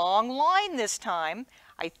a long line this time.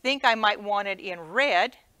 I think I might want it in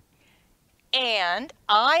red. And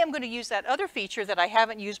I am going to use that other feature that I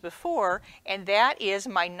haven't used before, and that is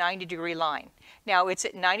my 90-degree line. Now it's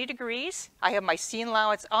at 90 degrees. I have my seam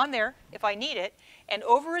allowance on there if I need it. And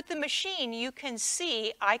over at the machine, you can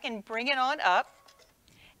see I can bring it on up,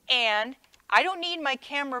 and I don't need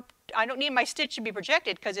my stitch to be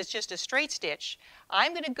projected because it's just a straight stitch.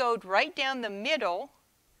 I'm going to go right down the middle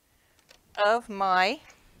of my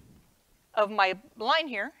line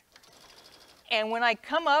here. And when I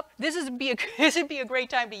come up, this would be a great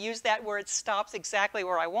time to use that where it stops exactly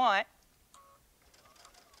where I want.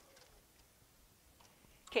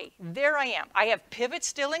 Okay, there I am. I have pivot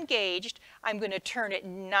still engaged. I'm going to turn it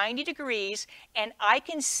 90 degrees, and I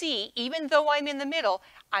can see, even though I'm in the middle,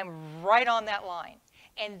 I'm right on that line.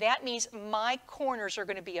 And that means my corners are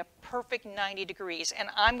going to be a perfect 90 degrees, and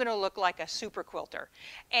I'm going to look like a super quilter.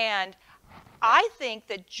 And I think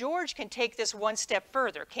that George can take this one step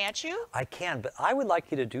further, can't you? I can, but I would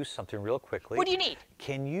like you to do something real quickly. What do you need?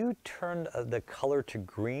 Can you turn the color to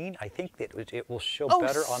green? I think that it will show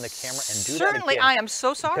better on the camera, and do that again. Certainly, I am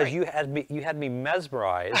so sorry. Because you had me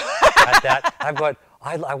mesmerized at that. I'm going,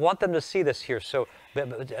 I want them to see this here. So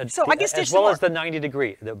I can stitch as well as the 90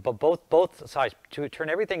 degree, both sides, to turn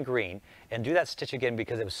everything green and do that stitch again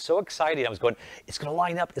because it was so exciting. I was going, it's going to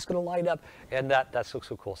line up, it's going to line up, and that's so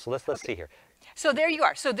cool. So let's see here. So there you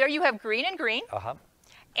are. So there you have green and green.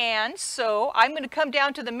 And so I'm going to come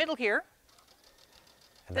down to the middle here.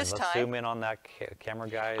 And then let's zoom in on that camera,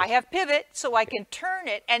 guys. I have pivot, so I can turn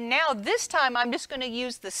it. And now this time, I'm just going to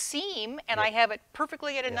use the seam, and I have it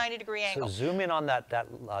perfectly at a 90-degree angle. So zoom in on that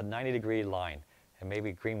 90-degree line. And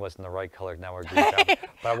maybe green wasn't the right color. Now we're green down.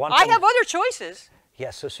 But I have other choices. Yeah,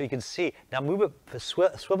 so you can see. Now move it,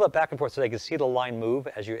 swivel it back and forth so they can see the line move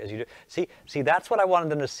as you do. See, that's what I wanted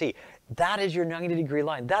them to see. That is your 90-degree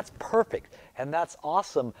line. That's perfect. And that's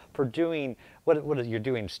awesome for doing, what you're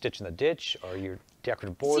doing, stitch in the ditch, or you're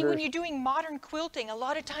decorative borders. See, when you're doing modern quilting, a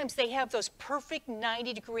lot of times they have those perfect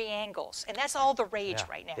 90-degree angles, and that's all the rage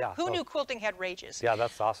right now. Who knew quilting had rages? Yeah,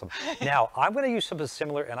 that's awesome. Now, I'm going to use something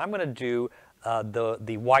similar, and I'm going to do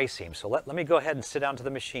the Y seam. So let me go ahead and sit down to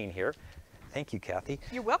the machine here. Thank you, Cathy.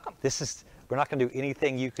 You're welcome. We're not going to do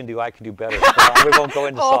anything you can do, I can do better. So we won't go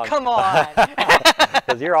into song. Oh, come on.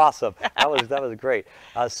 Because you're awesome. That was great.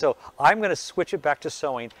 So I'm going to switch it back to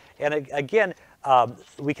sewing. And again,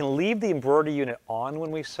 we can leave the embroidery unit on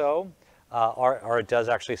when we sew, or it does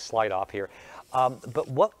actually slide off here. But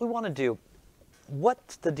what we want to do,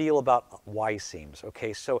 what's the deal about Y seams?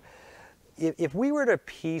 Okay, so if we were to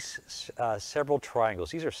piece several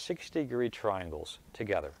triangles, these are 60-degree triangles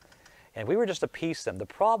together, and if we were just to piece them, the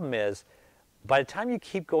problem is, by the time you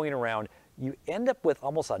keep going around, you end up with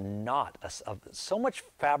almost a knot, so much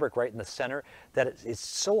fabric right in the center that it's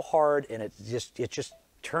so hard, and it just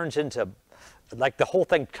turns into, like the whole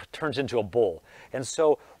thing turns into a bowl. And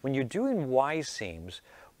so when you're doing Y seams,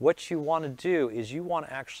 what you want to do is you want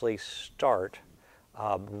to actually start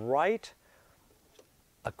right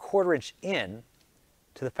a 1/4 inch in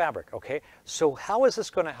to the fabric, okay? So how is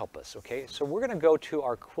this going to help us, okay? So we're going to go to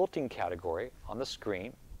our quilting category on the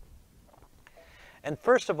screen. And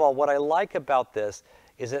first of all, what I like about this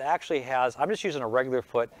is it actually has, I'm just using a regular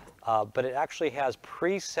foot, but it actually has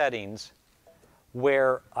pre-settings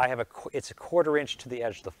where I have it's a 1/4 inch to the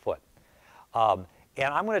edge of the foot. And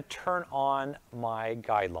I'm going to turn on my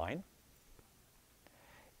guideline.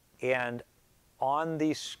 And on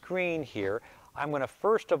the screen here, I'm going to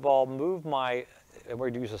first of all move my, and we're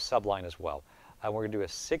going to use a subline as well. We're going to do a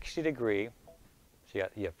 60-degree. So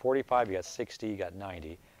you got 45, you got 60, you got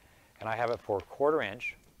 90. And I have it for a 1/4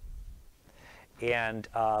 inch. And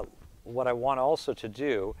what I want also to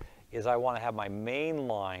do is I want to have my main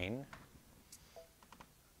line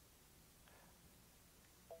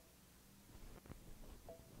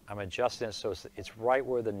I'm adjusting it so it's right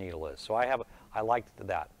where the needle is. So I like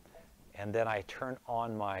that. And then I turn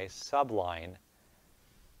on my subline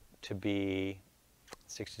to be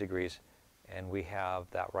 60 degrees, and we have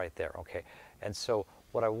that right there. Okay. And so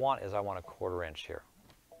what I want is I want a 1/4 inch here.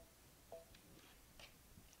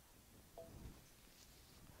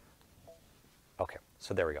 Okay,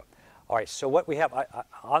 so there we go. All right, so what we have,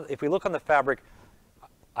 if we look on the fabric,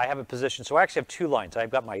 I have a position. So I actually have two lines. I've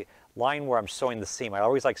got my line where I'm sewing the seam. I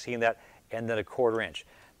always like seeing that, and then a 1/4 inch.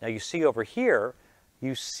 Now you see over here,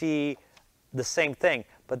 you see the same thing,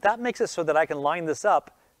 but that makes it so that I can line this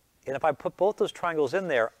up, and if I put both those triangles in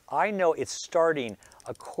there, I know it's starting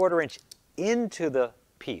a 1/4 inch into the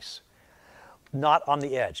piece, not on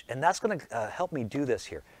the edge. And that's going to help me do this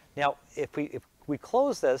here. Now, if we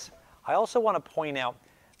close this, I also want to point out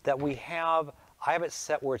that I have it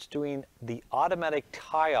set where it's doing the automatic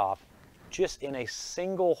tie-off just in a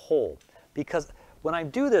single hole. Because when I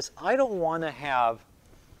do this, I don't want to have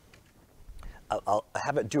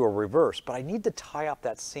it do a reverse, but I need to tie off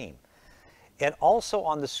that seam. And also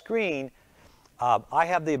on the screen, I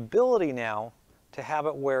have the ability now to have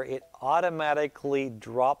it where it automatically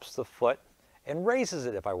drops the foot and raises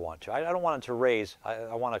it if I want to. I don't want it to raise.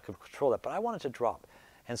 I want to control that, but I want it to drop.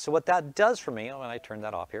 And so what that does for me, when I turn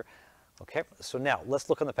that off here, okay, so now let's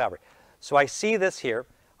look on the fabric. So I see this here.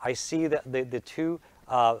 I see that the two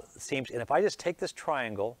seams, and if I just take this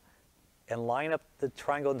triangle and line up the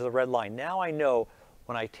triangle into the red line, now I know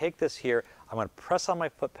when I take this here, I'm going to press on my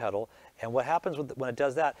foot pedal, and what happens when it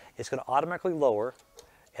does that, it's going to automatically lower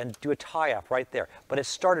and do a tie-off right there. But it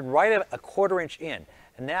started right at a 1/4 inch in,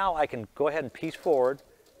 and now I can go ahead and piece forward.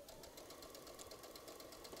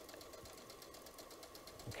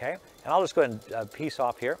 Okay, and I'll just go ahead and piece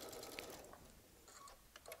off here.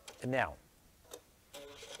 And now,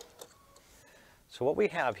 so what we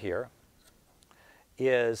have here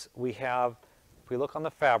is if we look on the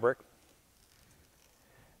fabric,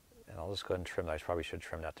 and I'll just go ahead and trim that. I probably should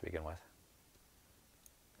trim that to begin with,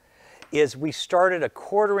 is we started a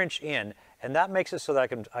 1/4 inch in, and that makes it so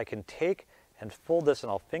that I can take and fold this, and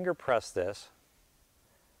I'll finger press this.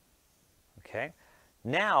 Okay.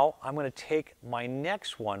 Now I'm going to take my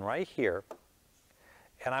next one right here,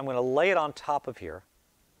 and I'm going to lay it on top of here.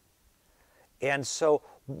 And so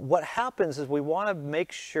what happens is we want to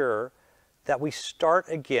make sure that we start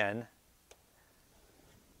again.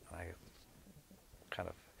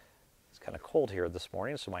 It's kind of cold here this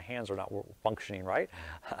morning, so my hands are not functioning right.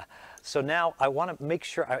 So now I want to make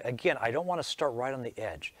sure, again, I don't want to start right on the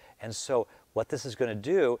edge. And so what this is going to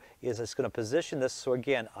do is it's going to position this. So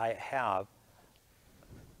again,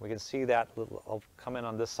 we can see that. I'll come in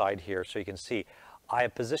on this side here so you can see. I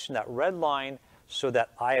have positioned that red line so that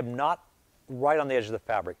I am not right on the edge of the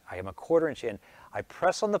fabric. I am a 1/4 inch in. I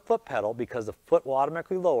press on the foot pedal because the foot will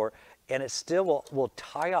automatically lower, and it still will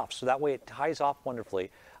tie off. So that way it ties off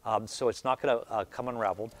wonderfully. So it's not going to come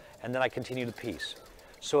unraveled. And then I continue the piece.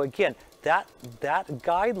 So again, that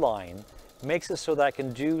guideline makes it so that I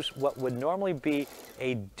can do what would normally be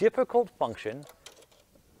a difficult function.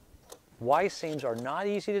 Y seams are not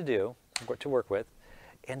easy to do, to work with.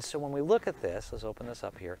 And so when we look at this, let's open this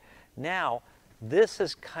up here. Now, this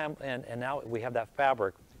has come, and now we have that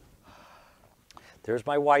fabric. There's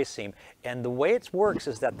my Y seam. And the way it works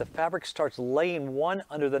is that the fabric starts laying one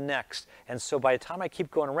under the next. And so by the time I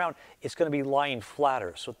keep going around, it's going to be lying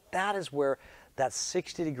flatter. So that is where that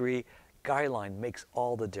 60-degree guideline makes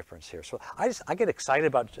all the difference here. So I get excited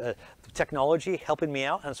about the technology helping me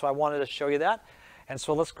out. And so I wanted to show you that. And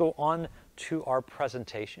so let's go on to our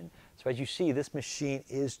presentation. So as you see, this machine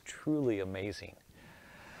is truly amazing.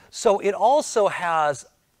 So it also has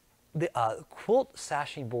the quilt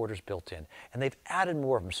sashing borders built in, and they've added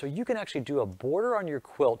more of them. So you can actually do a border on your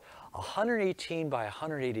quilt 118 by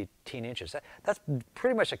 118 inches. That's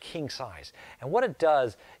pretty much a king size. And what it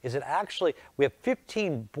does is it actually, we have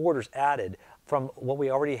 15 borders added from what we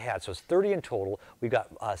already had. So it's 30 in total. We've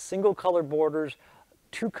got single color borders,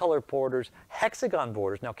 two color borders, hexagon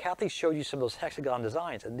borders. Now, Cathy showed you some of those hexagon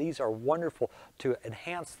designs, and these are wonderful to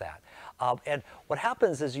enhance that. And what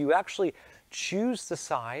happens is you actually choose the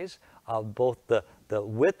size of both the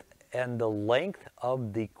width and the length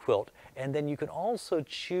of the quilt, and then you can also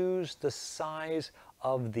choose the size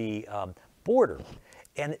of the border,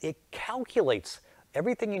 and it calculates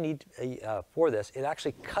everything you need for this. It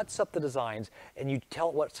actually cuts up the designs, and you tell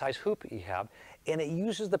it what size hoop you have, and it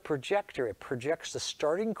uses the projector. It projects the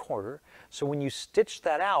starting corner, so when you stitch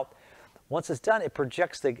that out, once it's done, it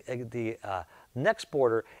projects the next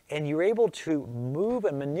border, and you're able to move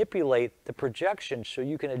and manipulate the projection so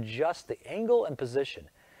you can adjust the angle and position.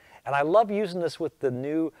 And I love using this with the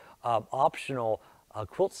new optional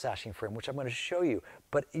quilt sashing frame, which I'm going to show you.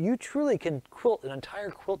 But you truly can quilt an entire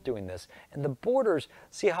quilt doing this. And the borders,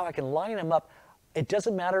 see how I can line them up. It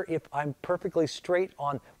doesn't matter if I'm perfectly straight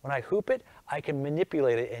on when I hoop it, I can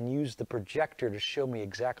manipulate it and use the projector to show me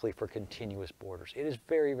exactly for continuous borders. It is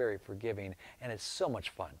very, very forgiving, and it's so much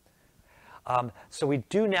fun. So we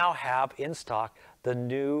do now have in stock the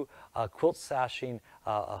new quilt sashing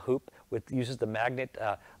hoop, which uses the magnet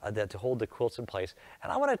to hold the quilts in place.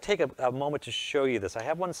 And I want to take a moment to show you this. I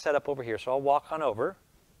have one set up over here, so I'll walk on over.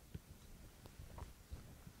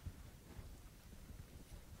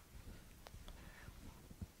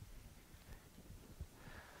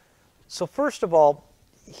 So first of all,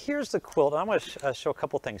 here's the quilt. And I'm going to show a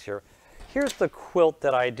couple things here. Here's the quilt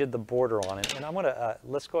that I did the border on, and I'm going to,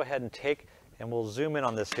 let's go ahead and take, and we'll zoom in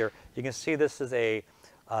on this here. You can see this is a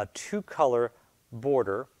two-color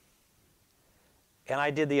border, and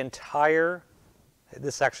I did the entire,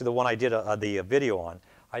 this is actually the one I did the video on.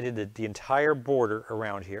 I did the entire border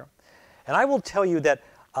around here. And I will tell you that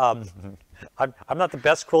I'm not the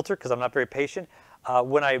best quilter because I'm not very patient.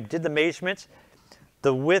 When I did the measurements,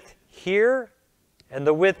 the width here and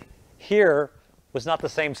the width here was not the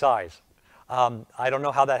same size. I don't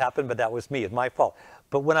know how that happened, but that was me. It's my fault.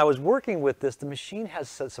 But when I was working with this, the machine has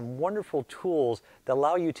some wonderful tools that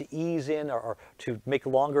allow you to ease in or to make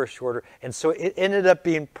longer or shorter. And so it ended up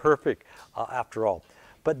being perfect after all.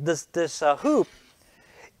 But this hoop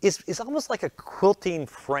is almost like a quilting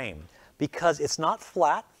frame because it's not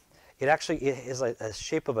flat. It actually is a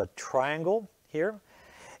shape of a triangle here.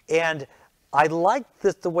 And I like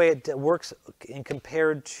the way it works in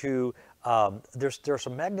compared to, there's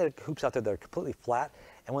some magnetic hoops out there that are completely flat,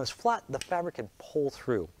 and when it's flat, the fabric can pull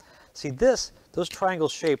through. See those triangle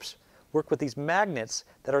shapes work with these magnets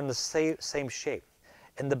that are in the same shape.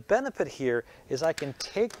 And the benefit here is I can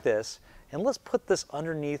take this, and let's put this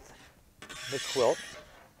underneath the quilt.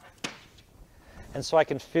 And so I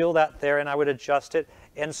can feel that there, and I would adjust it.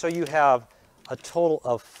 And so you have a total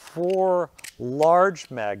of 4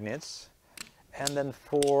 large magnets, and then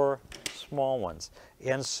 4 small ones.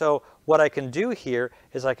 And so what I can do here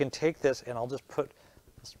is I can take this and let's put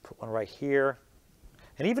one right here.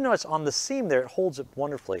 And even though it's on the seam there, it holds it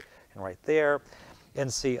wonderfully. And right there.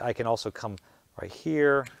 And see, I can also come right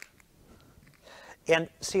here. And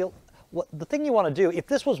see, the thing you want to do, if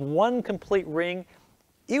this was one complete ring,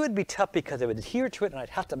 it would be tough because it would adhere to it and I'd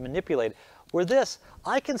have to manipulate it. Where this,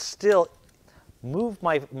 I can still move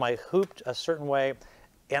my hoop a certain way,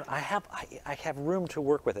 and I have room to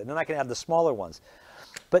work with it. And then I can add the smaller ones.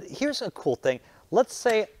 But here's a cool thing. Let's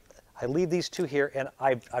say I leave these 2 here, and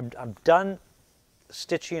I'm done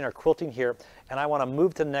stitching or quilting here, and I want to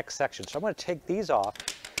move to the next section. So I'm going to take these off,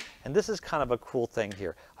 and this is kind of a cool thing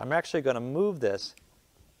here. I'm actually going to move this.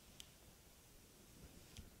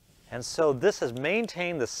 And so this has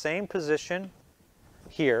maintained the same position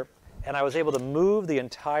here, and I was able to move the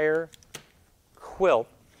entire quilt.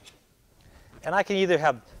 And I can either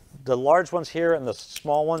have the large ones here and the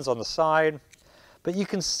small ones on the side. But you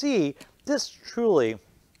can see this truly,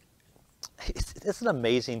 it's an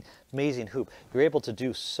amazing, amazing hoop. You're able to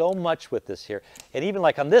do so much with this here. And even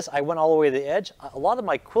like on this, I went all the way to the edge. A lot of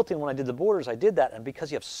my quilting, when I did the borders, I did that. And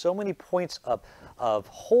because you have so many points of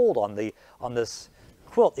hold on this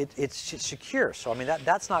quilt, it's secure. So I mean,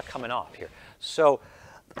 that's not coming off here. So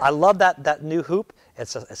I love that new hoop.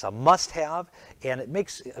 It's a must-have, and it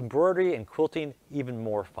makes embroidery and quilting even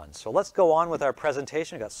more fun. So let's go on with our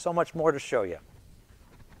presentation. We've got so much more to show you.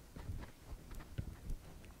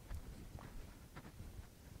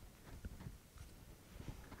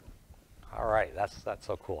 All right, that's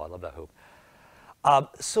so cool. I love that hoop.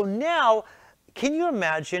 So now, can you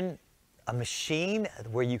imagine a machine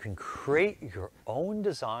where you can create your own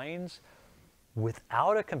designs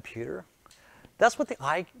without a computer? That's what the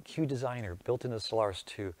IQ Designer built into the Solaris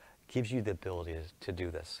 2 gives you the ability to do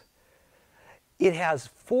this. It has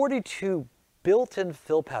 42 built-in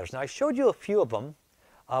fill patterns. Now, I showed you a few of them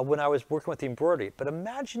when I was working with the embroidery, but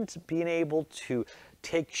imagine being able to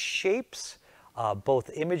take shapes, both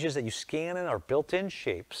images that you scan in are built-in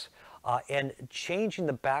shapes, and changing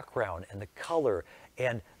the background and the color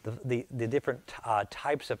and the different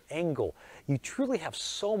types of angle. You truly have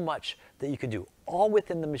so much that you can do all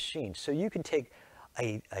within the machine. So you can take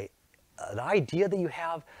an idea that you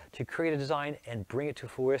have to create a design and bring it to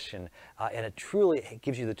fruition, and it truly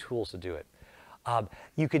gives you the tools to do it.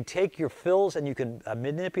 You can take your fills and you can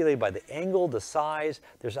manipulate by the angle, the size.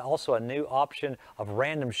 There's also a new option of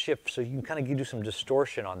random shift, so you can kind of do some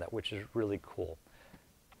distortion on that, which is really cool.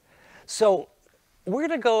 So we're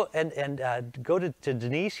going to go and go to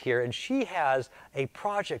Denise here, and she has a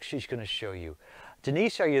project she's going to show you.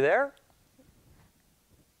 Denise, are you there?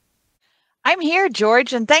 I'm here,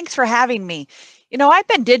 George, and thanks for having me. You know, I've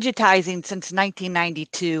been digitizing since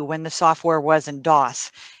 1992 when the software was in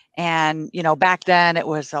DOS. And, you know, back then it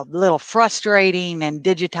was a little frustrating, and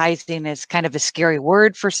digitizing is kind of a scary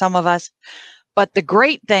word for some of us. But the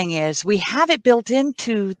great thing is we have it built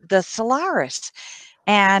into the Solaris.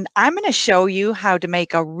 And I'm going to show you how to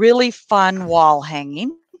make a really fun wall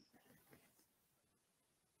hanging.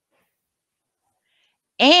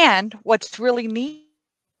 And what's really neat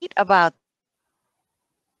about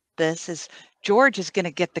this is George is going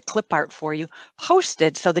to get the clip art for you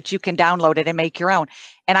posted so that you can download it and make your own.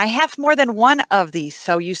 And I have more than one of these.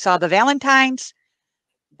 So you saw the Valentine's,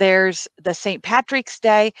 there's the St. Patrick's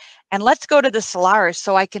Day, and let's go to the Solaris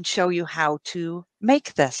so I can show you how to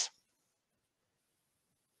make this.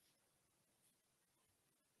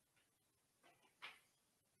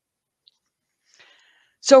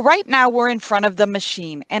 So right now we're in front of the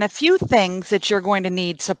machine, and a few things that you're going to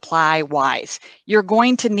need supply wise. You're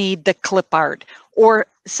going to need the clip art or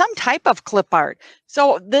some type of clip art.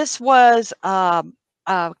 So this was a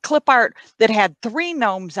clip art that had 3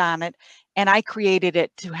 gnomes on it, and I created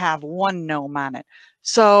it to have 1 gnome on it.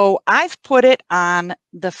 So I've put it on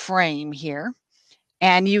the frame here,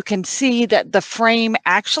 and you can see that the frame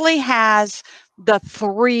actually has the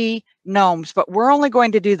 3 gnomes, but we're only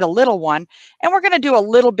going to do the little one, and we're going to do a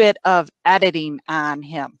little bit of editing on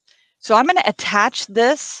him. So I'm going to attach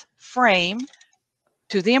this frame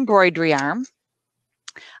to the embroidery arm.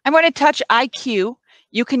 I'm going to touch IQ.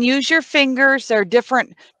 You can use your fingers. There are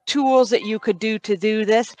different tools that you could do to do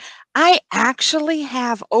this. I actually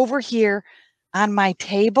have over here on my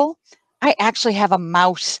table, I actually have a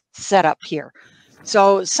mouse set up here.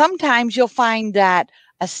 So sometimes you'll find that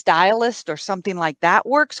a stylus or something like that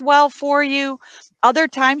works well for you. Other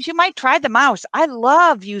times you might try the mouse. I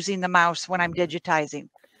love using the mouse when I'm digitizing.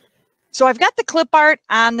 So I've got the clip art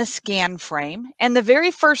on the scan frame, and the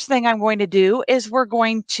very first thing I'm going to do is we're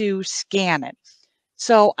going to scan it.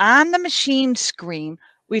 So on the machine screen,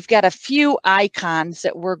 we've got a few icons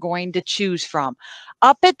that we're going to choose from.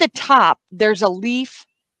 Up at the top, there's a leaf,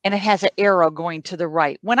 and it has an arrow going to the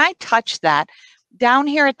right. When I touch that, down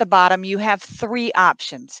here at the bottom, you have 3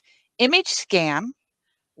 options: image scan,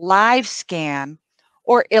 live scan,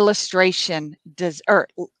 or illustration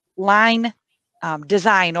line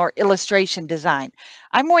design or illustration design.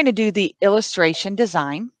 I'm going to do the illustration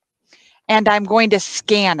design, and I'm going to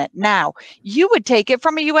scan it. Now, you would take it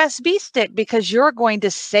from a USB stick because you're going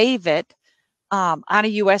to save it on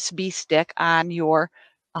a USB stick on your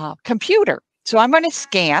computer. So I'm going to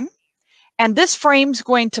scan. And this frame's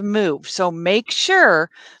going to move. So make sure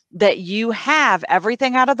that you have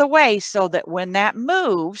everything out of the way so that when that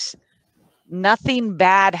moves, nothing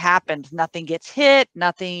bad happens. Nothing gets hit,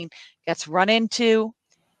 nothing gets run into.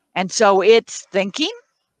 And so it's thinking,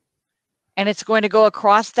 and it's going to go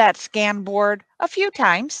across that scan board a few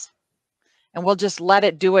times. And we'll just let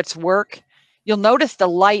it do its work. You'll notice the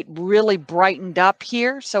light really brightened up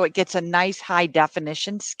here, so it gets a nice high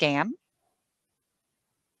definition scan.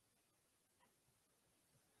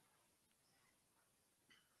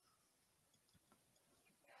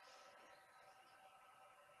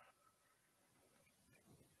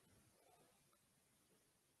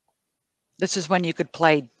 This is when you could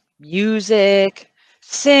play music,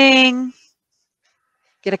 sing,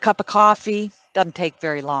 get a cup of coffee. Doesn't take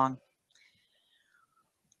very long.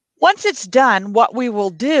 Once it's done, what we will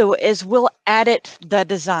do is we'll edit the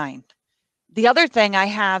design. The other thing, I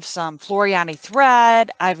have some Floriani thread.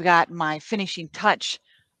 I've got my finishing touch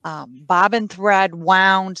bobbin thread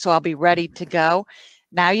wound, so I'll be ready to go.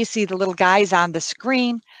 Now you see the little guys on the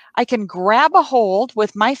screen. I can grab a hold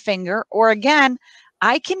with my finger, or again,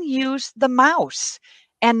 I can use the mouse.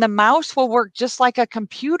 And the mouse will work just like a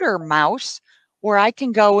computer mouse, where I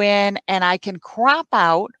can go in and I can crop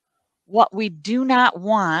out what we do not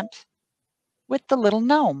want with the little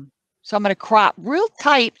gnome. So I'm going to crop real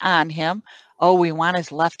tight on him. Oh, we want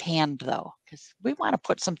his left hand though, because we want to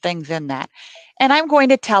put some things in that. And I'm going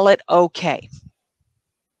to tell it okay.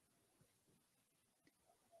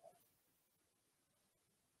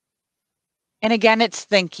 And again, it's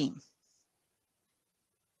thinking.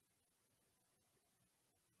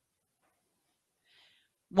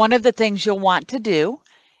 One of the things you'll want to do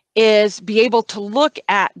is be able to look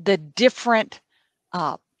at the different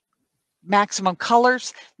maximum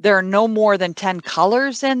colors. There are no more than 10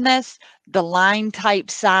 colors in this. The line type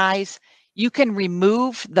size. You can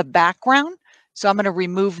remove the background. So I'm going to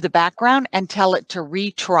remove the background and tell it to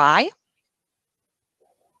retry.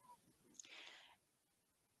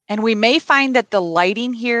 And we may find that the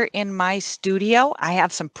lighting here in my studio, I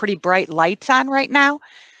have some pretty bright lights on right now.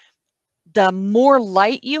 The more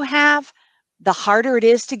light you have, the harder it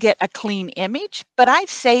is to get a clean image. But I've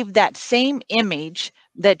saved that same image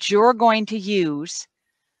that you're going to use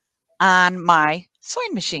on my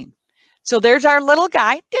sewing machine. So there's our little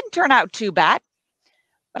guy. Didn't turn out too bad,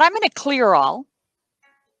 but I'm going to clear all.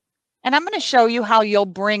 And I'm going to show you how you'll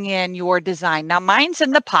bring in your design. Now mine's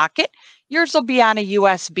in the pocket. Yours will be on a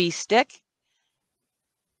USB stick.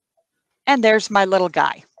 And there's my little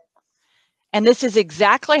guy. And this is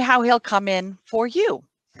exactly how he'll come in for you.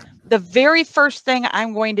 The very first thing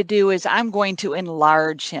I'm going to do is I'm going to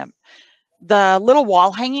enlarge him. The little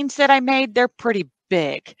wall hangings that I made, they're pretty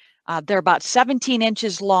big. They're about 17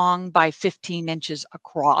 inches long by 15 inches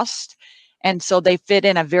across. And so they fit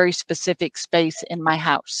in a very specific space in my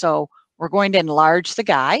house. So we're going to enlarge the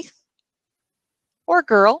guy or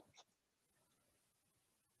girl.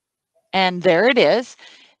 And there it is.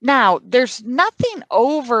 Now, there's nothing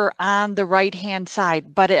over on the right-hand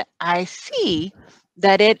side, but I see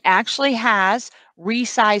that it actually has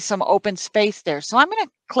resized some open space there. So I'm going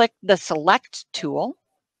to click the select tool,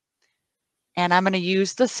 and I'm going to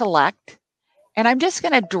use the select, and I'm just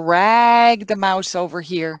going to drag the mouse over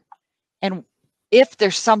here. And if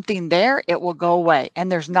there's something there, it will go away,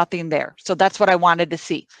 and there's nothing there. So that's what I wanted to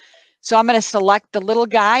see. So I'm going to select the little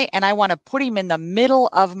guy, and I want to put him in the middle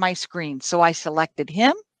of my screen. So I selected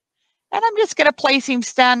him. And I'm just going to place him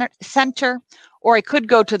center, or I could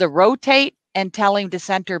go to the rotate and tell him to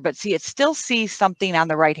center, but see, it still sees something on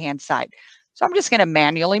the right-hand side. So I'm just going to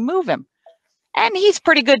manually move him. And he's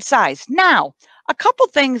pretty good size. Now, a couple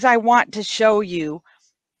things I want to show you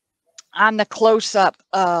on the close-up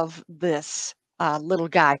of this little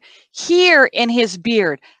guy. Here in his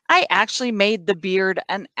beard, I actually made the beard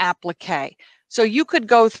an applique. So you could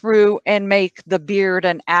go through and make the beard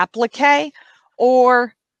an applique,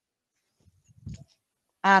 or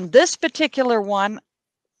on this particular one,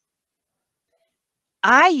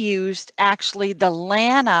 I used actually the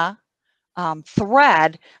Lana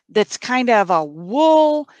thread that's kind of a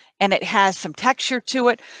wool, and it has some texture to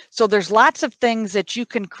it. So there's lots of things that you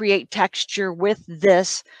can create texture with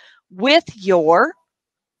this, with your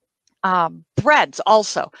threads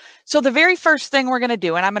also. So the very first thing we're going to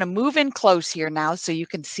do, and I'm going to move in close here now so you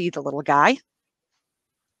can see the little guy.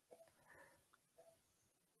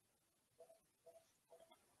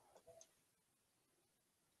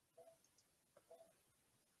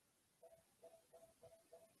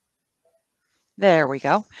 There we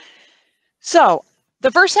go. So the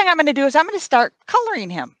first thing I'm going to do is I'm going to start coloring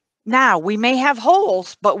him. Now, we may have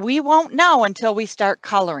holes, but we won't know until we start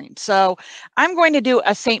coloring. So I'm going to do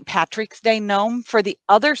a St. Patrick's Day gnome for the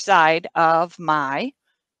other side of my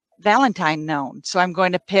Valentine gnome. So I'm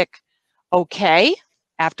going to pick OK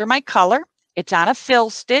after my color. It's on a fill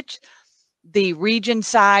stitch. The region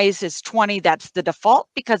size is 20. That's the default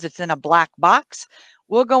because it's in a black box.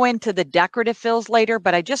 We'll go into the decorative fills later,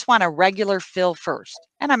 but I just want a regular fill first.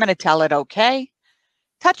 And I'm going to tell it OK.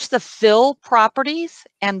 touch the fill properties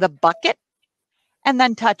and the bucket, and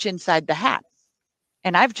then touch inside the hat.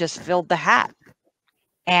 And I've just filled the hat.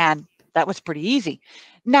 And that was pretty easy.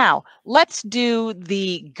 Now, let's do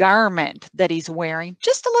the garment that he's wearing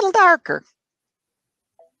just a little darker.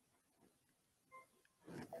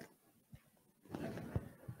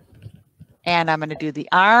 And I'm going to do the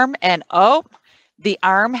arm, and oh, the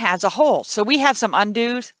arm has a hole. So we have some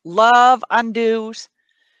undos. Love undos.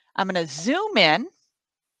 I'm going to zoom in,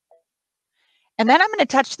 and then I'm going to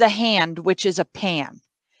touch the hand, which is a pan.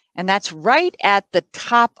 And that's right at the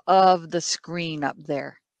top of the screen up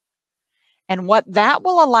there. And what that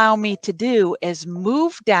will allow me to do is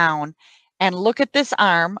move down and look at this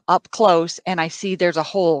arm up close, and I see there's a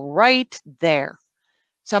hole right there.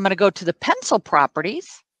 So I'm going to go to the pencil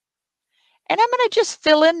properties, and I'm going to just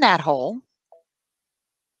fill in that hole.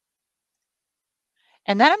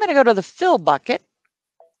 And then I'm going to go to the fill bucket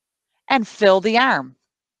and fill the arm.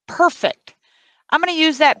 Perfect. I'm going to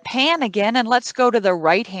use that pan again, and let's go to the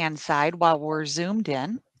right-hand side while we're zoomed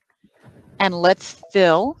in. And let's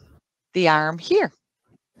fill the arm here.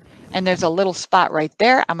 And there's a little spot right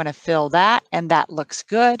there. I'm going to fill that, and that looks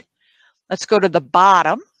good. Let's go to the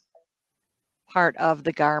bottom part of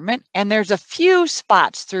the garment, and there's a few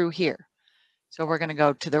spots through here. So we're going to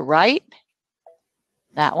go to the right,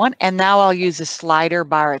 that one, and now I'll use a slider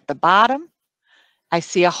bar at the bottom. I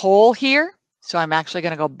see a hole here, so I'm actually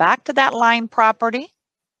going to go back to that line property,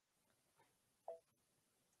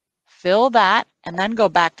 fill that, and then go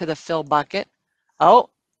back to the fill bucket. Oh,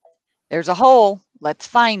 there's a hole. Let's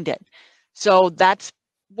find it. So that's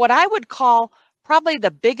what I would call probably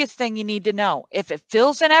the biggest thing you need to know. If it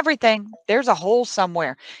fills in everything, there's a hole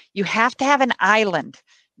somewhere. You have to have an island.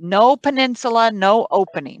 No peninsula, no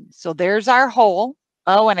opening. So there's our hole.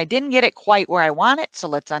 Oh, and I didn't get it quite where I want it, so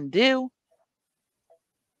let's undo.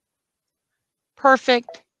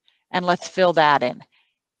 Perfect. And let's fill that in.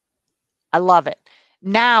 I love it.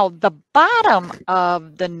 Now, the bottom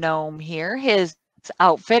of the gnome here, his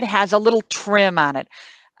outfit has a little trim on it.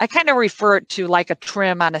 I kind of refer it to like a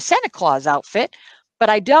trim on a Santa Claus outfit, but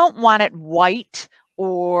I don't want it white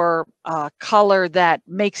or a color that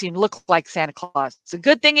makes him look like Santa Claus. The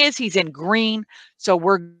good thing is he's in green, so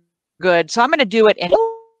we're good. So I'm going to do it in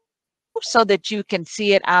so that you can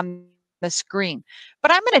see it on the screen.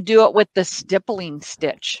 But I'm going to do it with the stippling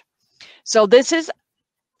stitch. So this is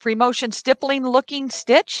free motion stippling looking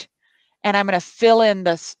stitch, and I'm going to fill in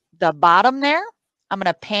the bottom there. I'm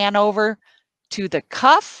going to pan over to the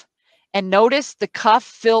cuff, and notice the cuff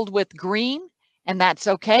filled with green, and that's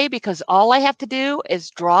okay because all I have to do is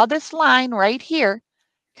draw this line right here,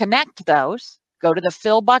 connect those, go to the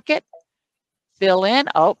fill bucket, fill in.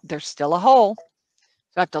 Oh, there's still a hole.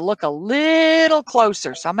 So I have to look a little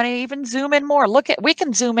closer. So I'm going to even zoom in more. Look at, we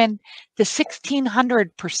can zoom in to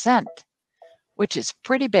 1600%, which is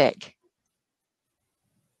pretty big.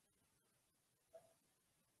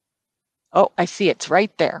 Oh, I see it's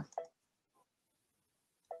right there.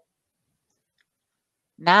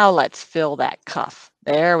 Now let's fill that cuff.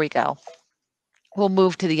 There we go. We'll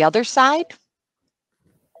move to the other side.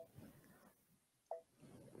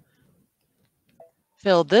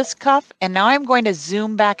 Fill this cuff, and now I'm going to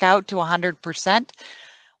zoom back out to 100%.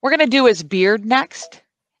 We're going to do his beard next,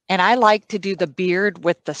 and I like to do the beard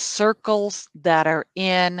with the circles that are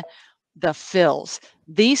in the fills.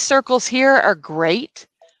 These circles here are great,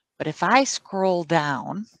 but if I scroll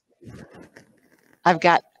down, I've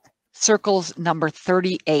got circles number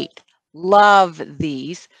 38. Love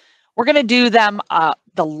these. We're going to do them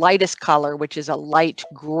the lightest color, which is a light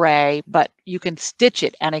gray, but you can stitch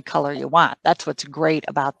it any color you want. That's what's great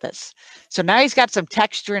about this. So now he's got some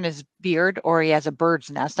texture in his beard, or he has a bird's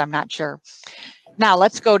nest. I'm not sure. Now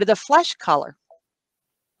let's go to the flesh color.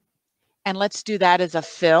 And let's do that as a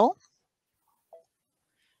fill.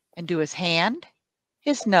 And do his hand,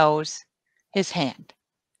 his nose, his hand.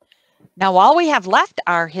 Now all we have left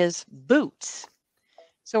are his boots.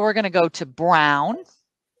 So we're going to go to brown.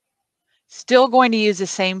 Still going to use the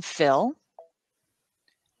same fill.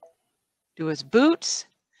 Do his boots.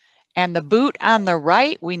 And the boot on the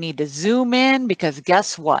right, we need to zoom in because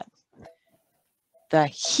guess what? The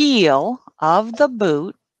heel of the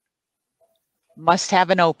boot must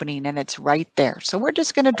have an opening, and it's right there. So we're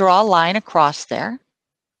just going to draw a line across there.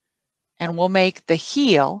 And we'll make the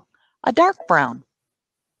heel a dark brown.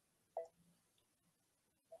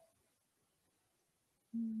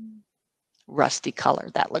 Rusty color.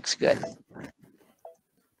 That looks good.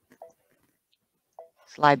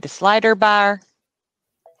 Slide the slider bar.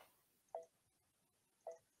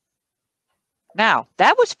 Now,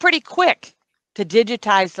 that was pretty quick to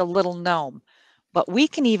digitize the little gnome. but we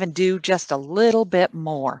can even do just a little bit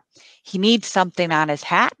more. He needs something on his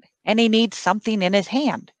hat and he needs something in his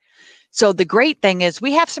hand. So the great thing is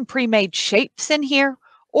we have some pre-made shapes in here,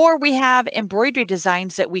 or we have embroidery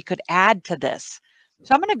designs that we could add to this.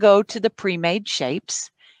 So I'm going to go to the pre-made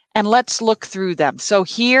shapes and let's look through them. So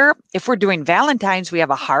here, if we're doing Valentine's, we have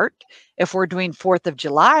a heart. If we're doing 4th of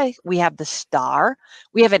July, we have the star.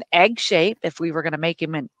 We have an egg shape if we were going to make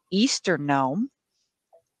him an Easter gnome.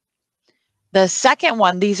 The second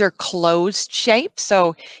one, these are closed shapes.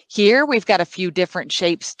 So here we've got a few different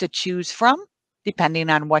shapes to choose from, depending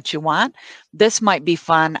on what you want. This might be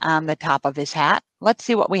fun on the top of his hat. Let's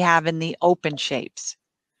see what we have in the open shapes.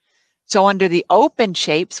 So under the open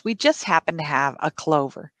shapes, we just happen to have a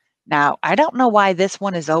clover. Now, I don't know why this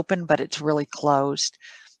one is open, but it's really closed.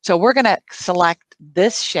 So we're going to select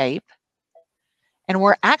this shape, and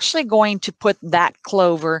we're actually going to put that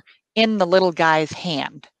clover in the little guy's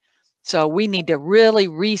hand. So we need to really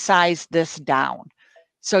resize this down.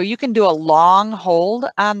 So you can do a long hold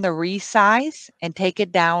on the resize and take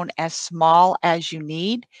it down as small as you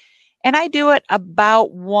need. And I do it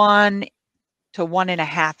about 1 to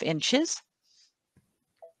 1.5 inches.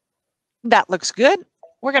 That looks good.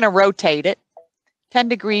 We're going to rotate it 10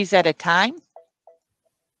 degrees at a time.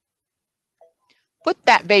 Put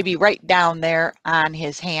that baby right down there on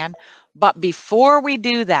his hand. But before we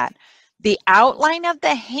do that, the outline of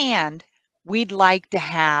the hand, we'd like to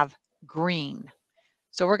have green.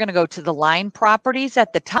 So we're going to go to the line properties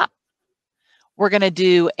at the top. We're going to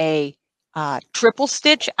do a triple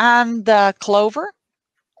stitch on the clover,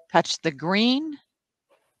 touch the green,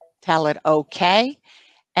 tell it OK,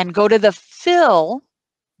 and go to the fill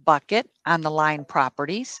bucket on the line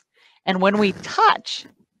properties. And when we touch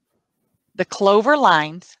the clover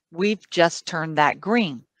lines, we've just turned that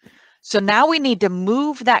green. So now we need to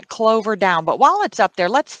move that clover down. But while it's up there,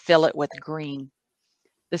 let's fill it with green.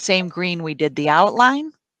 The same green we did the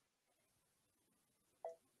outline.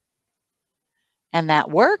 And that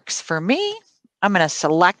works for me. I'm going to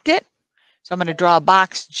select it. So I'm going to draw a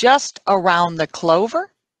box just around the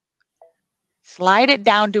clover. Slide it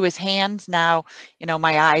down to his hands. Now, you know,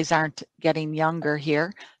 my eyes aren't getting younger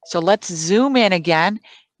here. So let's zoom in again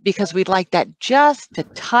because we'd like that just to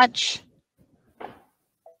touch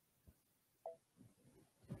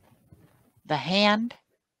the hand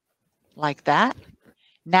like that.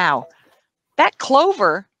 Now, that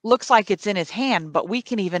clover looks like it's in his hand, but we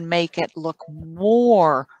can even make it look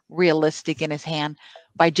more realistic in his hand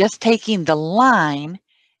by just taking the line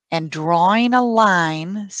and drawing a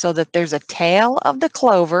line so that there's a tail of the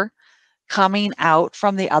clover coming out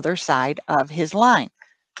from the other side of his line.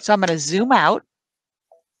 So I'm going to zoom out,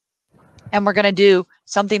 and we're going to do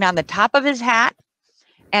something on the top of his hat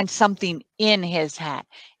and something in his hat.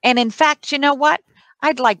 And in fact, you know what?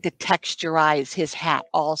 I'd like to texturize his hat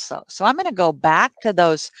also. So I'm going to go back to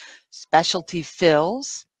those specialty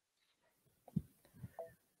fills.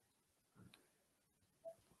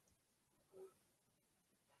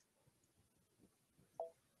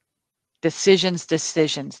 Decisions.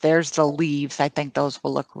 There's the leaves. I think those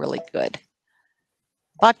will look really good.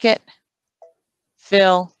 Bucket,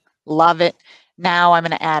 fill, love it. Now I'm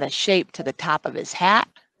going to add a shape to the top of his hat.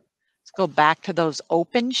 Let's go back to those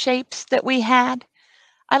open shapes that we had.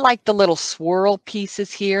 I like the little swirl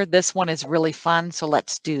pieces here. This one is really fun, so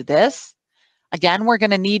let's do this. Again, we're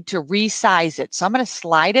going to need to resize it. So I'm going to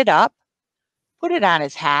slide it up, put it on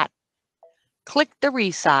his hat, click the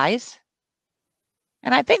resize,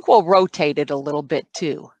 and I think we'll rotate it a little bit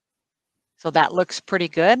too. So that looks pretty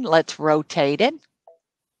good. Let's rotate it.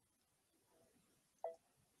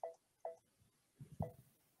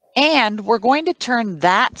 And we're going to turn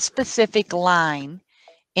that specific line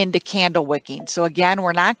into candle wicking. So again,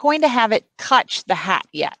 we're not going to have it touch the hat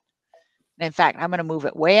yet. And in fact, I'm going to move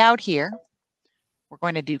it way out here. We're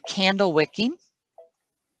going to do candle wicking,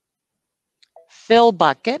 fill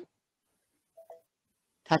bucket,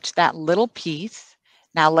 touch that little piece.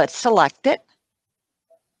 Now let's select it.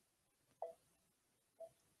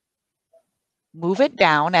 Move it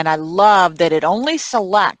down, and I love that it only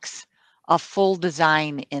selects a full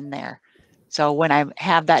design in there. So when I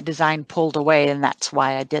have that design pulled away, and that's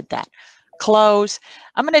why I did that. Close.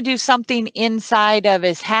 I'm going to do something inside of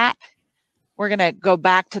his hat. We're going to go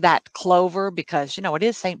back to that clover because, you know, it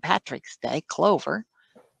is St. Patrick's Day, clover.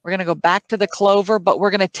 We're going to go back to the clover, but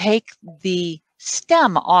we're going to take the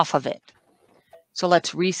stem off of it. So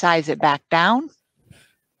let's resize it back down.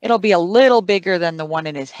 It'll be a little bigger than the one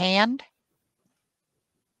in his hand.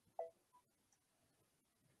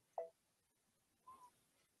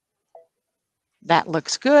 That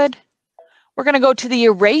looks good. We're going to go to the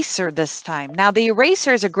eraser this time. Now the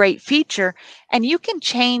eraser is a great feature, and you can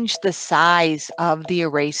change the size of the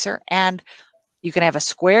eraser, and you can have a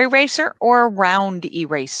square eraser or a round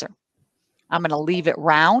eraser. I'm going to leave it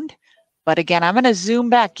round, but again, I'm going to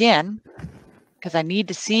zoom back in because I need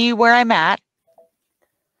to see where I'm at.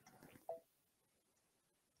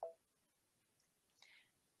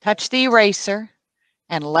 Touch the eraser,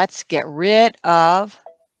 and let's get rid of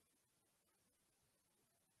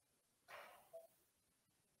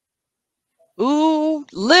ooh,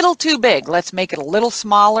 little too big. Let's make it a little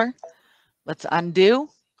smaller. Let's undo,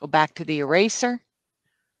 go back to the eraser.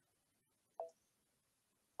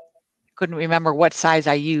 Couldn't remember what size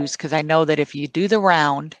I used because I know that if you do the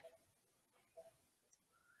round,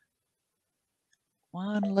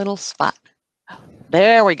 one little spot.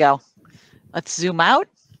 There we go. Let's zoom out.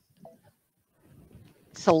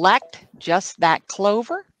 Select just that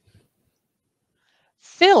clover.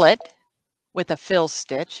 Fill it with a fill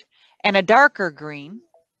stitch and a darker green.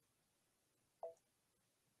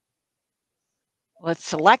 Let's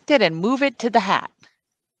select it and move it to the hat.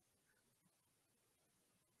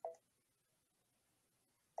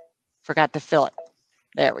 Forgot to fill it.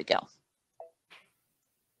 There we go.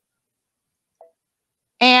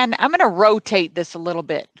 And I'm going to rotate this a little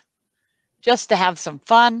bit just to have some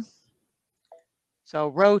fun. So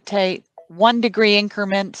rotate 1 degree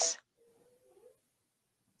increments.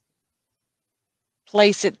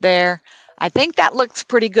 Place it there. I think that looks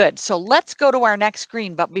pretty good. So let's go to our next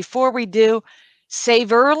screen. But before we do,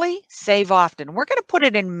 save early, save often. We're going to put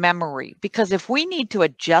it in memory because if we need to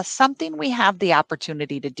adjust something, we have the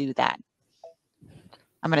opportunity to do that.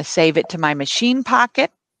 I'm going to save it to my machine pocket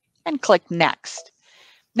and click next.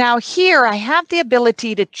 Now here I have the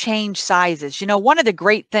ability to change sizes. You know, one of the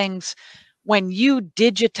great things when you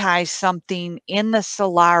digitize something in the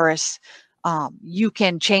Solaris, you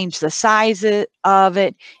can change the size of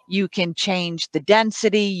it, you can change the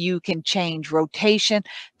density, you can change rotation.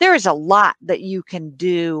 There is a lot that you can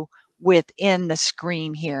do within the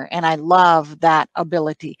screen here, and I love that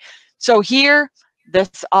ability. So here,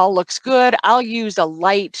 this all looks good. I'll use a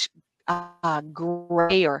light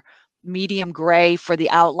gray or medium gray for the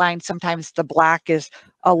outline. Sometimes the black is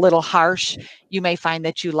a little harsh. You may find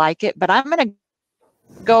that you like it, but I'm going to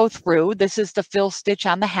go through. This is the fill stitch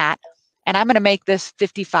on the hat, and I'm going to make this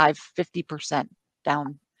 50%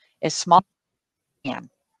 down as small as I can.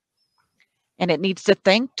 And it needs to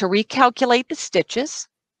think to recalculate the stitches.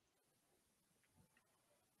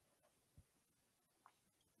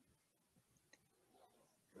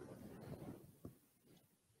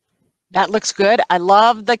 That looks good. I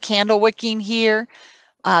love the candle wicking here.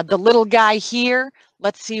 The little guy here,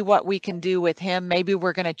 let's see what we can do with him. Maybe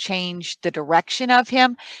we're going to change the direction of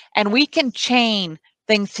him, and we can chain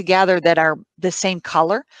things together that are the same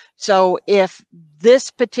color. So if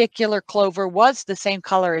this particular clover was the same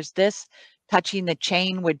color as this, touching the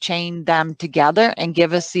chain would chain them together and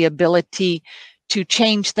give us the ability to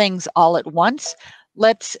change things all at once.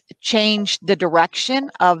 Let's change the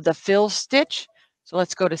direction of the fill stitch. So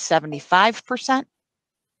let's go to 75%.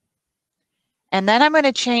 And then I'm going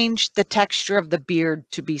to change the texture of the beard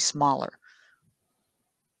to be smaller.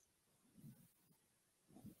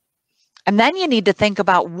 And then you need to think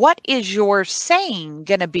about what is your saying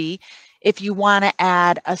going to be if you want to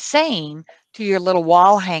add a saying to your little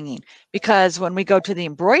wall hanging. Because when we go to the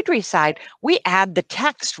embroidery side, we add the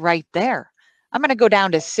text right there. I'm going to go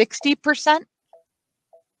down to 60%.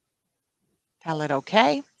 Tell it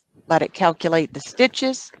okay. Let it calculate the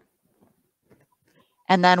stitches.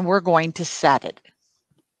 And then we're going to set it.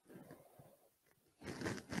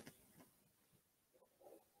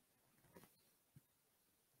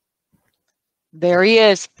 There he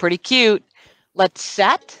is, pretty cute. Let's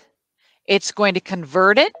set. It's going to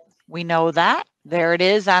convert it. We know that. There it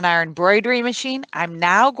is on our embroidery machine. I'm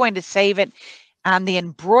now going to save it on the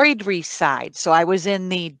embroidery side. So I was in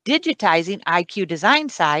the digitizing IQ design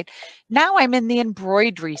side. Now I'm in the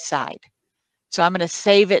embroidery side. So I'm going to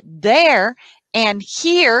save it there. And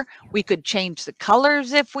here we could change the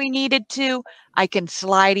colors if we needed to. I can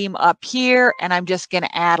slide him up here, and I'm just going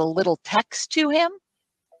to add a little text to him.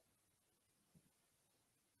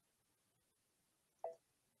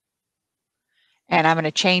 And I'm going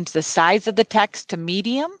to change the size of the text to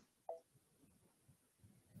medium.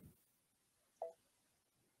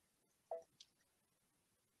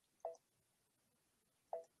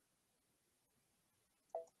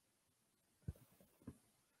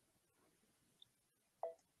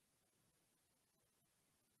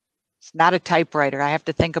 It's not a typewriter. I have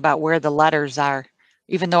to think about where the letters are,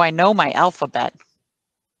 even though I know my alphabet.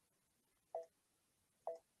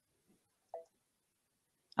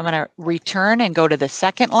 I'm going to return and go to the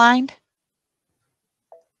second line.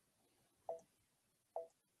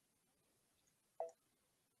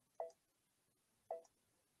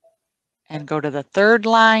 And go to the third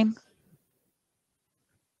line.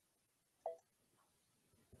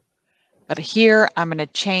 But here I'm going to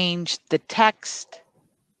change the text.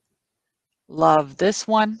 Love this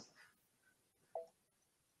one.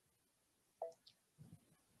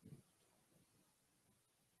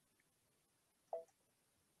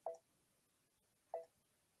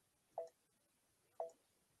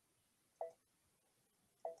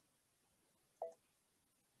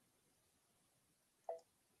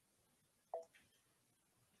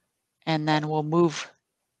 And then we'll move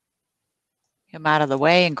him out of the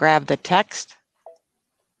way and grab the text.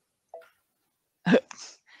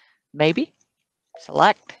 Maybe.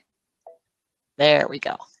 Select. There we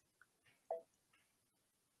go.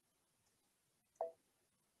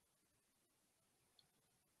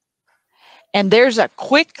 And there's a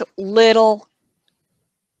quick little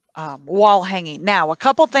wall hanging. Now, a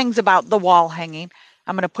couple things about the wall hanging.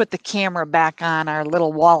 I'm going to put the camera back on our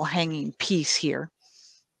little wall hanging piece here.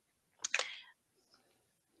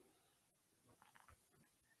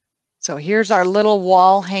 So here's our little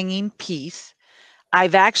wall hanging piece.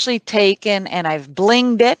 I've actually taken and I've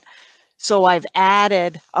blinged it. So I've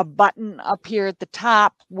added a button up here at the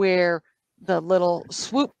top where the little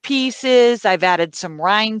swoop piece is. I've added some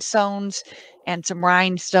rhinestones and some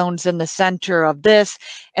rhinestones in the center of this.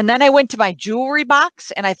 And then I went to my jewelry box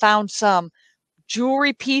and I found some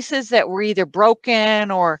jewelry pieces that were either broken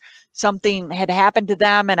or something had happened to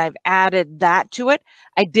them, and I've added that to it.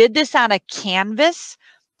 I did this on a canvas,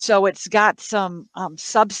 so it's got some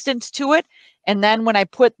substance to it. And then when I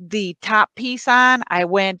put the top piece on, I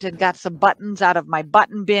went and got some buttons out of my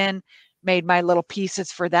button bin, made my little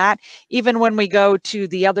pieces for that. Even when we go to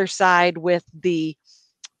the other side with the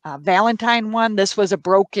Valentine one, this was a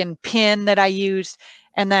broken pin that I used.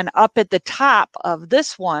 And then up at the top of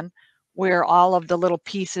this one, where all of the little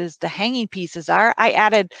pieces, the hanging pieces are, I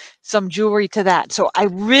added some jewelry to that. So I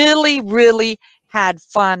really, really had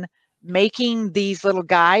fun making these little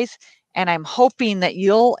guys, and I'm hoping that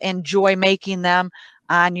you'll enjoy making them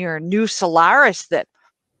on your new Solaris that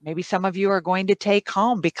maybe some of you are going to take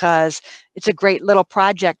home, because it's a great little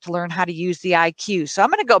project to learn how to use the IQ. So I'm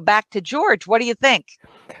going to go back to George. What do you think?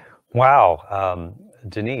 Wow,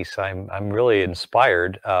 Denise, I'm really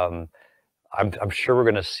inspired. I'm sure we're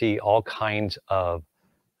going to see all kinds of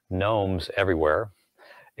gnomes everywhere,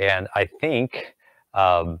 and I think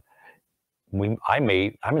I'm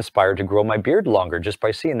inspired to grow my beard longer just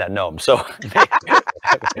by seeing that gnome. So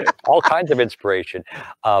all kinds of inspiration.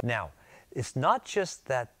 Now, it's not just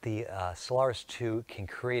that the Solaris 2 can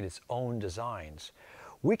create its own designs.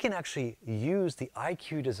 We can actually use the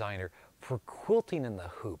IQ Designer for quilting in the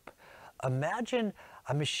hoop. Imagine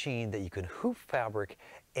a machine that you can hoop fabric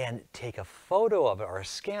and take a photo of it or a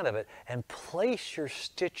scan of it and place your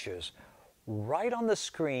stitches right on the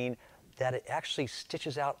screen that it actually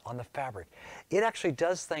stitches out on the fabric. It actually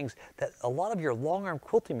does things that a lot of your long arm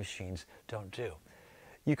quilting machines don't do.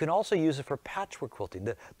 You can also use it for patchwork quilting.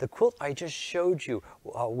 The quilt I just showed you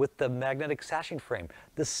with the magnetic sashing frame,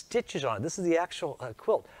 the stitches on it, this is the actual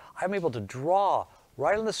quilt. I'm able to draw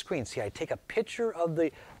right on the screen. See, I take a picture of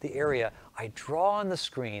the area, I draw on the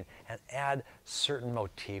screen and add certain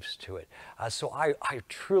motifs to it. So I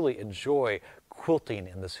truly enjoy quilting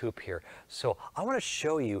in this hoop here. So I want to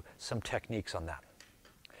show you some techniques on that.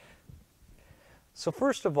 So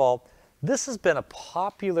first of all, this has been a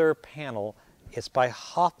popular panel. It's by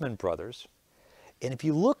Hoffman Brothers. And if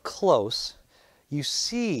you look close, you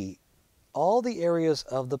see all the areas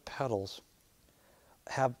of the petals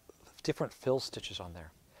have different fill stitches on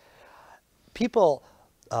there. People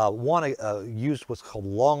want to use what's called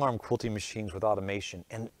long arm quilting machines with automation,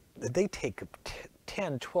 and they take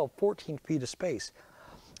 10, 12, 14 feet of space.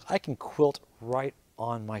 I can quilt right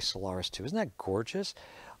on my Solaris 2. Isn't that gorgeous?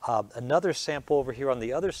 Another sample over here on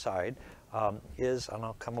the other side is, and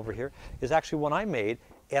I'll come over here, is actually one I made,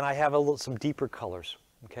 and I have some deeper colors.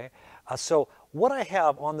 Okay, so what I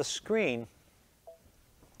have on the screen,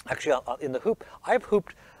 actually in the hoop, I've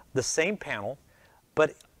hooped the same panel,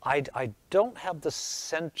 but I don't have the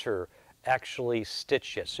center actually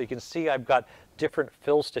stitched yet. So you can see I've got different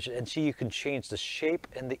fill stitches, and see you can change the shape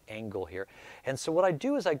and the angle here. And so what I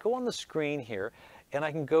do is I go on the screen here and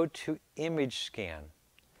I can go to image scan.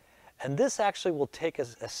 And this actually will take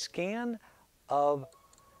a scan of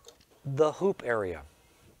the hoop area.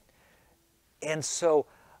 And so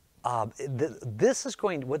this is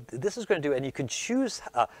going to do, and you can choose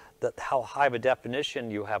how high of a definition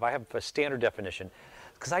you have. I have a standard definition.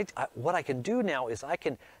 because what I can do now is I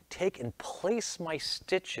can take and place my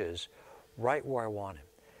stitches right where I want them.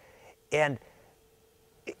 And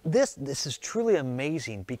this is truly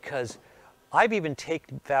amazing, because I've even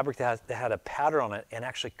taken fabric that had a pattern on it and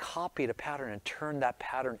actually copied a pattern and turned that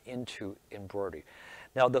pattern into embroidery.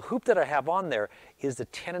 Now the hoop that I have on there is the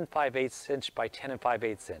 10 5/8 inch by 10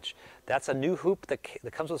 5/8 inch. That's a new hoop that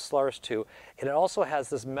comes with Solaris 2, and it also has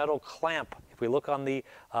this metal clamp. If we look on the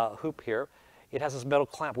hoop here, it has this metal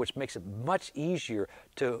clamp, which makes it much easier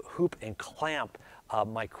to hoop and clamp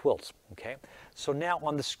my quilts. Okay, so now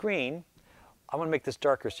on the screen, I'm going to make this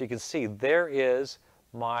darker so you can see there is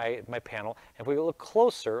my panel. And if we look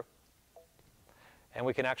closer, and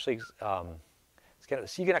we can actually so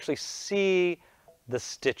you can actually see the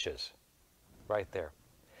stitches right there.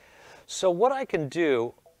 So what I can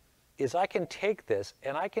do is I can take this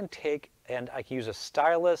and I can use a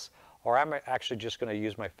stylus, or I'm actually just going to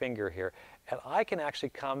use my finger here, and I can actually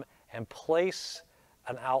come and place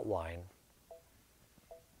an outline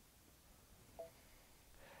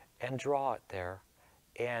and draw it there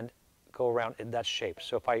and go around in that shape.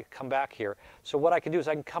 So if I come back here, so what I can do is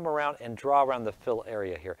I can come around and draw around the fill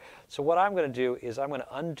area here. So what I'm going to do is I'm going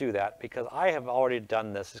to undo that, because I have already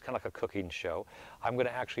done this. It's kind of like a cooking show. I'm going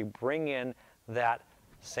to actually bring in that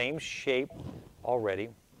same shape already.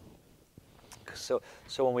 So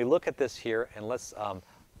when we look at this here, and let's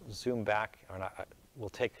zoom back, or not, we'll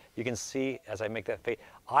take, you can see as I make that fade,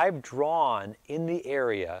 I've drawn in the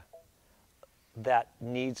area that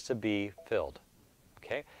needs to be filled.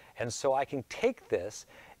 Okay, and so I can take this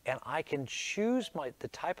and I can choose the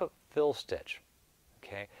type of fill stitch.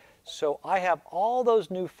 Okay, so I have all those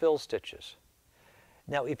new fill stitches.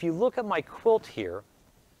 Now if you look at my quilt here,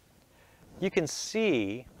 you can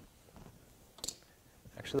see,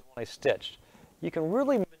 actually the one I stitched, you can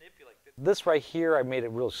really manipulate this right here. I made it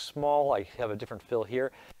real small. I have a different fill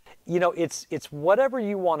here. You know, it's whatever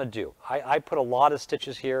you want to do. I put a lot of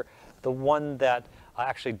stitches here. The one that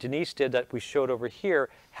actually Denise did that we showed over here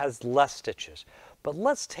has less stitches. But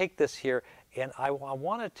let's take this here, and I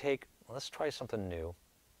want to take, let's try something new.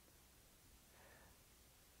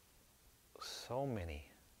 So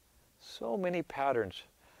many patterns.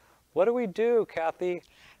 What do we do, Cathy?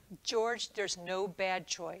 George, there's no bad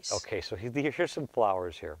choice. Okay, so here's some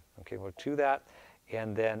flowers here. Okay, we'll do that,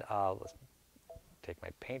 and then let's take my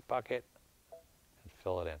paint bucket and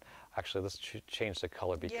fill it in. Actually, let's change the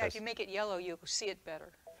color, because... Yeah, if you make it yellow, you'll see it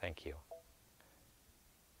better. Thank you.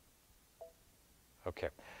 Okay,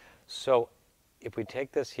 so if we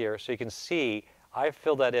take this here, so you can see, I've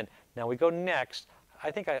filled that in. Now we go next.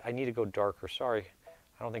 I think I need to go darker. Sorry,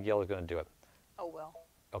 I don't think yellow is going to do it. Oh, well.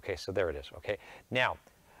 Okay, so there it is. Okay, now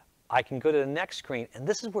I can go to the next screen, and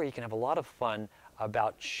this is where you can have a lot of fun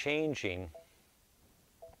about changing.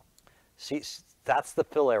 See, that's the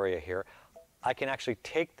fill area here. I can actually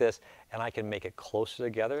take this and I can make it closer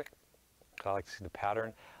together. I like to see the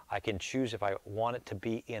pattern. I can choose if I want it to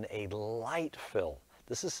be in a light fill.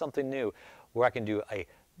 This is something new, where I can do a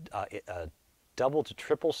double to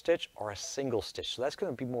triple stitch or a single stitch. So that's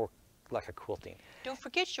going to be more like a quilting. Don't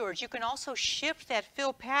forget, George, you can also shift that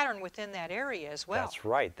fill pattern within that area as well. That's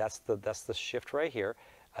right. That's the shift right here.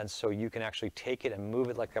 And so you can actually take it and move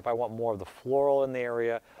it, like if I want more of the floral in the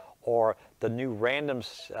area, or the new random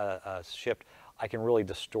shift, I can really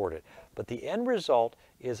distort it. But the end result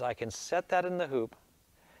is I can set that in the hoop,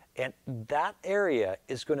 and that area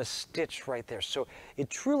is going to stitch right there. So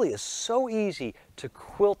it truly is so easy to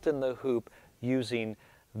quilt in the hoop using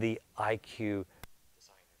the IQ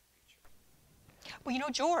Designer feature. Well, you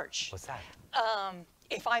know, George. What's that?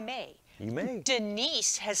 If I may. You may.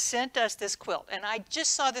 Denise has sent us this quilt, and I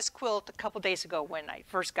just saw this quilt a couple days ago when I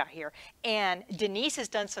first got here, and Denise has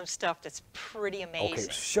done some stuff that's pretty amazing.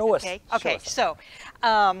 Okay, show us. Okay, so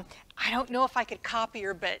I don't know if I could copy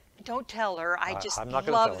her, but don't tell her. I just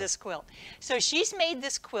love this quilt. So she's made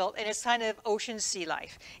this quilt, and it's kind of ocean sea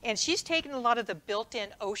life. And she's taken a lot of the built-in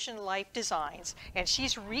ocean life designs, and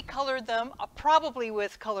she's recolored them, probably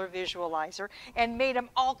with color visualizer, and made them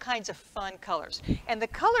all kinds of fun colors. And the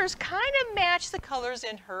colors kind of match the colors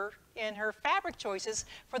in her fabric choices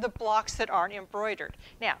for the blocks that aren't embroidered.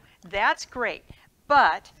 Now, that's great.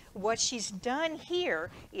 But what she's done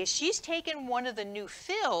here is she's taken one of the new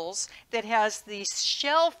fills that has the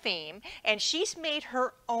shell theme, and she's made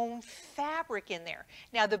her own fabric in there.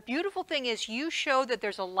 Now the beautiful thing is you show that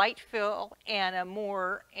there's a light fill and a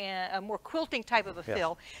more quilting type of a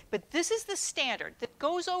fill, but this is the standard that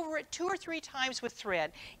goes over it 2 or 3 times with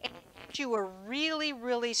thread and gives you a really,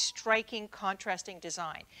 really striking contrasting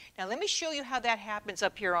design. Now let me show you how that happens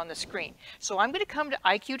up here on the screen. So I'm going to come to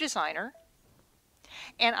IQ Designer.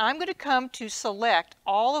 And I'm going to come to select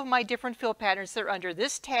all of my different fill patterns that are under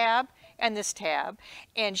this tab and this tab.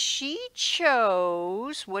 And she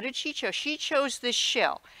chose, what did she choose? She chose this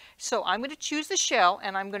shell. So I'm going to choose the shell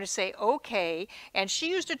and I'm going to say OK. And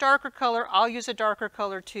she used a darker color. I'll use a darker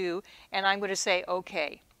color too. And I'm going to say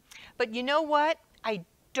OK. But you know what? I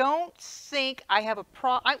don't think I have a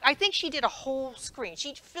I think she did a whole screen.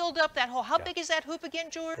 She filled up that whole, how big is that hoop again,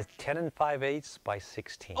 George? It's 10 5/8 by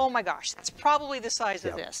 16. Oh my gosh, that's probably the size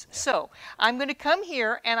of this. Yeah. So I'm going to come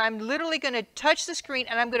here and I'm literally going to touch the screen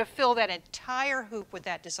and I'm going to fill that entire hoop with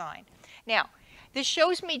that design. Now, this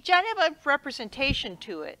shows me, I have a representation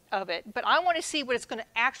of it, but I want to see what it's going to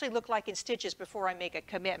actually look like in stitches before I make a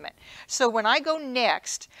commitment. So when I go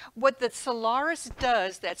next, what the Solaris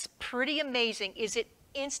does that's pretty amazing is it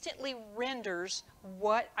instantly renders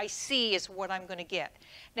what I see is what I'm going to get.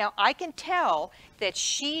 Now I can tell that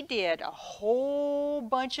she did a whole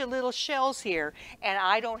bunch of little shells here and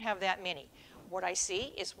I don't have that many. What I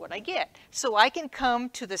see is what I get. So I can come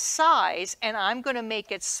to the size and I'm going to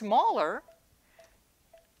make it smaller.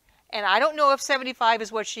 And I don't know if 75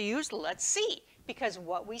 is what she used. Let's see, because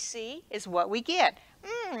what we see is what we get.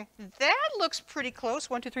 That looks pretty close.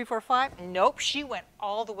 1, 2, 3, 4, 5. Nope, she went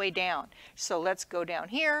all the way down. So let's go down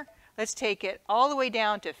here. Let's take it all the way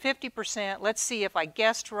down to 50%. Let's see if I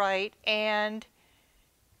guessed right. And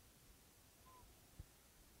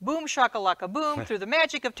boom, shakalaka boom, through the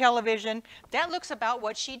magic of television. That looks about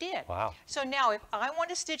what she did. Wow. So now if I want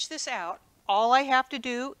to stitch this out, all I have to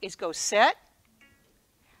do is go set,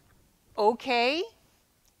 OK,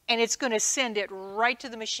 and it's going to send it right to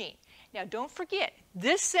the machine. Now don't forget,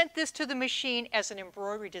 this sent this to the machine as an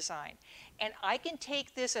embroidery design. And I can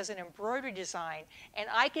take this as an embroidery design and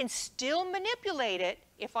I can still manipulate it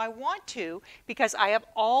if I want to, because I have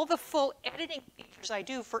all the full editing features I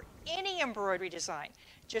do for any embroidery design.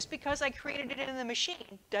 Just because I created it in the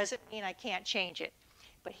machine doesn't mean I can't change it.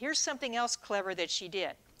 But here's something else clever that she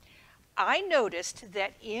did. I noticed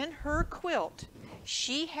that in her quilt,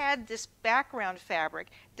 she had this background fabric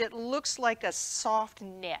that looks like a soft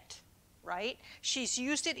net, right? She's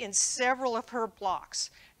used it in several of her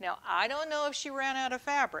blocks. Now, I don't know if she ran out of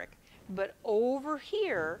fabric, but over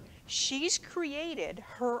here, she's created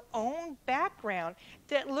her own background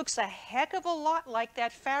that looks a heck of a lot like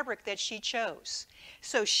that fabric that she chose.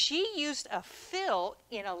 So she used a fill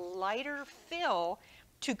in a lighter fill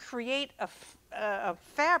to create a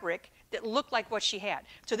fabric that looked like what she had.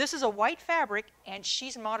 So this is a white fabric and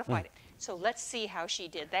she's modified it. So let's see how she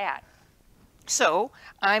did that. So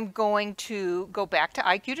I'm going to go back to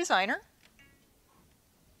IQ Designer.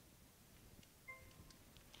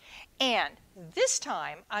 And this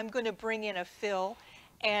time I'm going to bring in a fill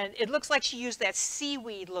and it looks like she used that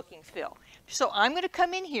seaweed looking fill. So I'm going to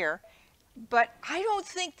come in here, but I don't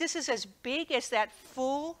think this is as big as that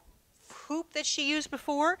full hoop that she used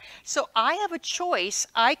before. So I have a choice.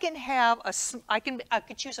 I could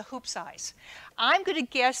choose a hoop size. I'm going to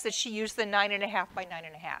guess that she used the 9.5 by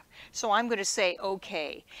 9.5. So I'm going to say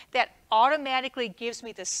OK. That automatically gives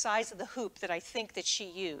me the size of the hoop that I think that she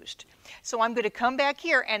used. So I'm going to come back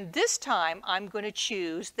here and this time I'm going to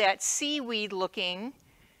choose that seaweed looking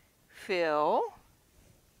fill.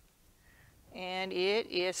 And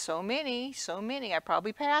it is so many. I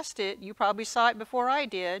probably passed it. You probably saw it before I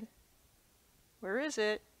did. Where is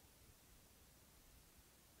it?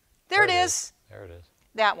 There it is. There it is.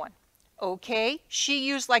 That one. Okay. She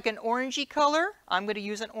used like an orangey color. I'm going to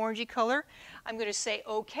use an orangey color. I'm going to say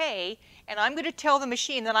OK. And I'm going to tell the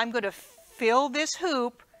machine that I'm going to fill this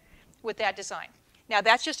hoop with that design. Now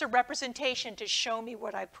that's just a representation to show me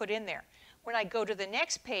what I put in there. When I go to the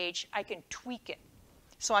next page, I can tweak it.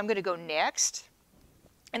 So I'm going to go next.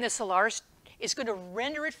 And the Solaris is going to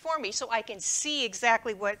render it for me so I can see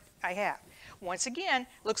exactly what I have. Once again,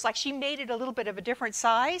 looks like she made it a little bit of a different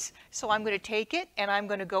size. So I'm going to take it and I'm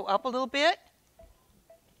going to go up a little bit.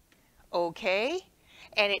 OK.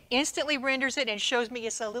 And it instantly renders it and shows me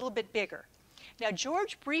it's a little bit bigger. Now,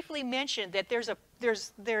 George briefly mentioned that there's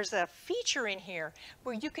a feature in here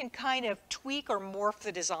where you can kind of tweak or morph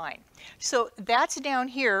the design. So that's down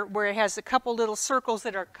here where it has a couple little circles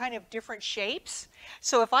that are kind of different shapes.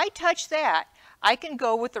 So if I touch that, I can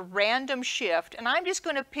go with a random shift, and I'm just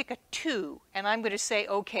going to pick a 2, and I'm going to say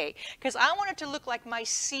OK, because I want it to look like my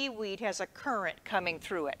seaweed has a current coming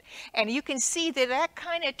through it. And you can see that that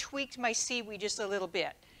kind of tweaked my seaweed just a little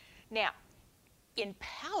bit. Now, in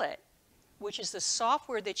Palette, which is the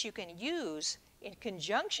software that you can use in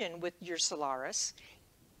conjunction with your Solaris,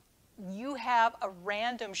 you have a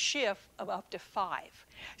random shift of up to 5.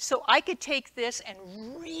 So I could take this and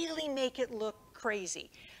really make it look crazy.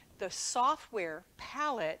 The software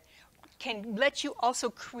Palette can let you also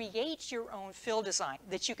create your own fill design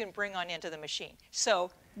that you can bring on into the machine.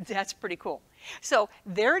 So that's pretty cool. So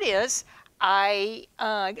there it is. I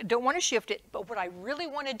don't want to shift it, but what I really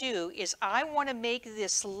want to do is I want to make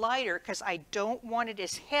this lighter because I don't want it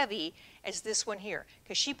as heavy as this one here,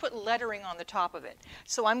 because she put lettering on the top of it.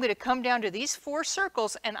 So I'm going to come down to these 4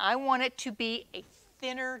 circles, and I want it to be a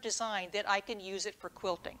thinner design that I can use it for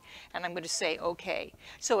quilting. And I'm going to say OK.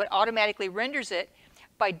 So it automatically renders it.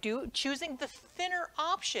 By choosing the thinner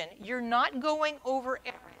option, you're not going over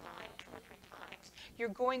every line 2 or 3 times. You're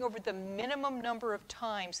going over the minimum number of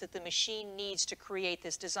times that the machine needs to create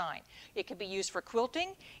this design. It can be used for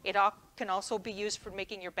quilting. It can also be used for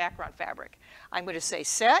making your background fabric. I'm going to say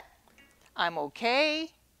set. I'm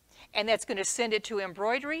OK. And that's going to send it to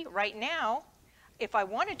embroidery. Right now, if I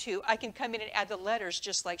wanted to, I can come in and add the letters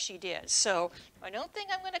just like she did. So I don't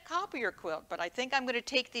think I'm going to copy her quilt, but I think I'm going to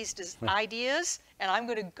take these ideas and I'm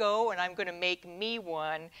going to go and I'm going to make me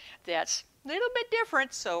one that's a little bit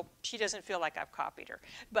different so she doesn't feel like I've copied her.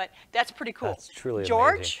 But that's pretty cool. That's truly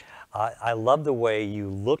George? amazing. I love the way you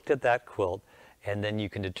looked at that quilt and then you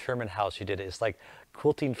can determine how she did it. It's like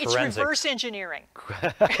quilting forensics. It's reverse engineering.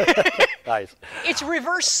 Nice. It's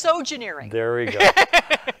reverse sojourning. There we go.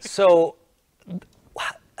 So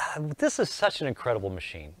this is such an incredible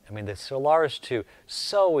machine. I mean, the Solaris 2,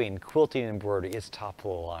 sewing, quilting, embroidery, it's top of the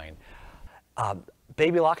line.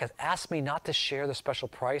 Baby Lock has asked me not to share the special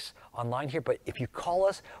price online here, but if you call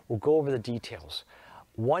us, we'll go over the details.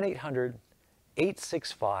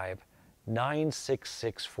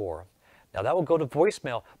 1-800-865-9664. Now that will go to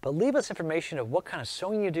voicemail, but leave us information of what kind of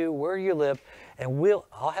sewing you do, where you live, and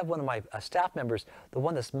I'll have one of my staff members, the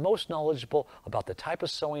one that's most knowledgeable about the type of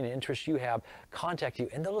sewing and interest you have, contact you,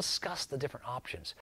 and they'll discuss the different options.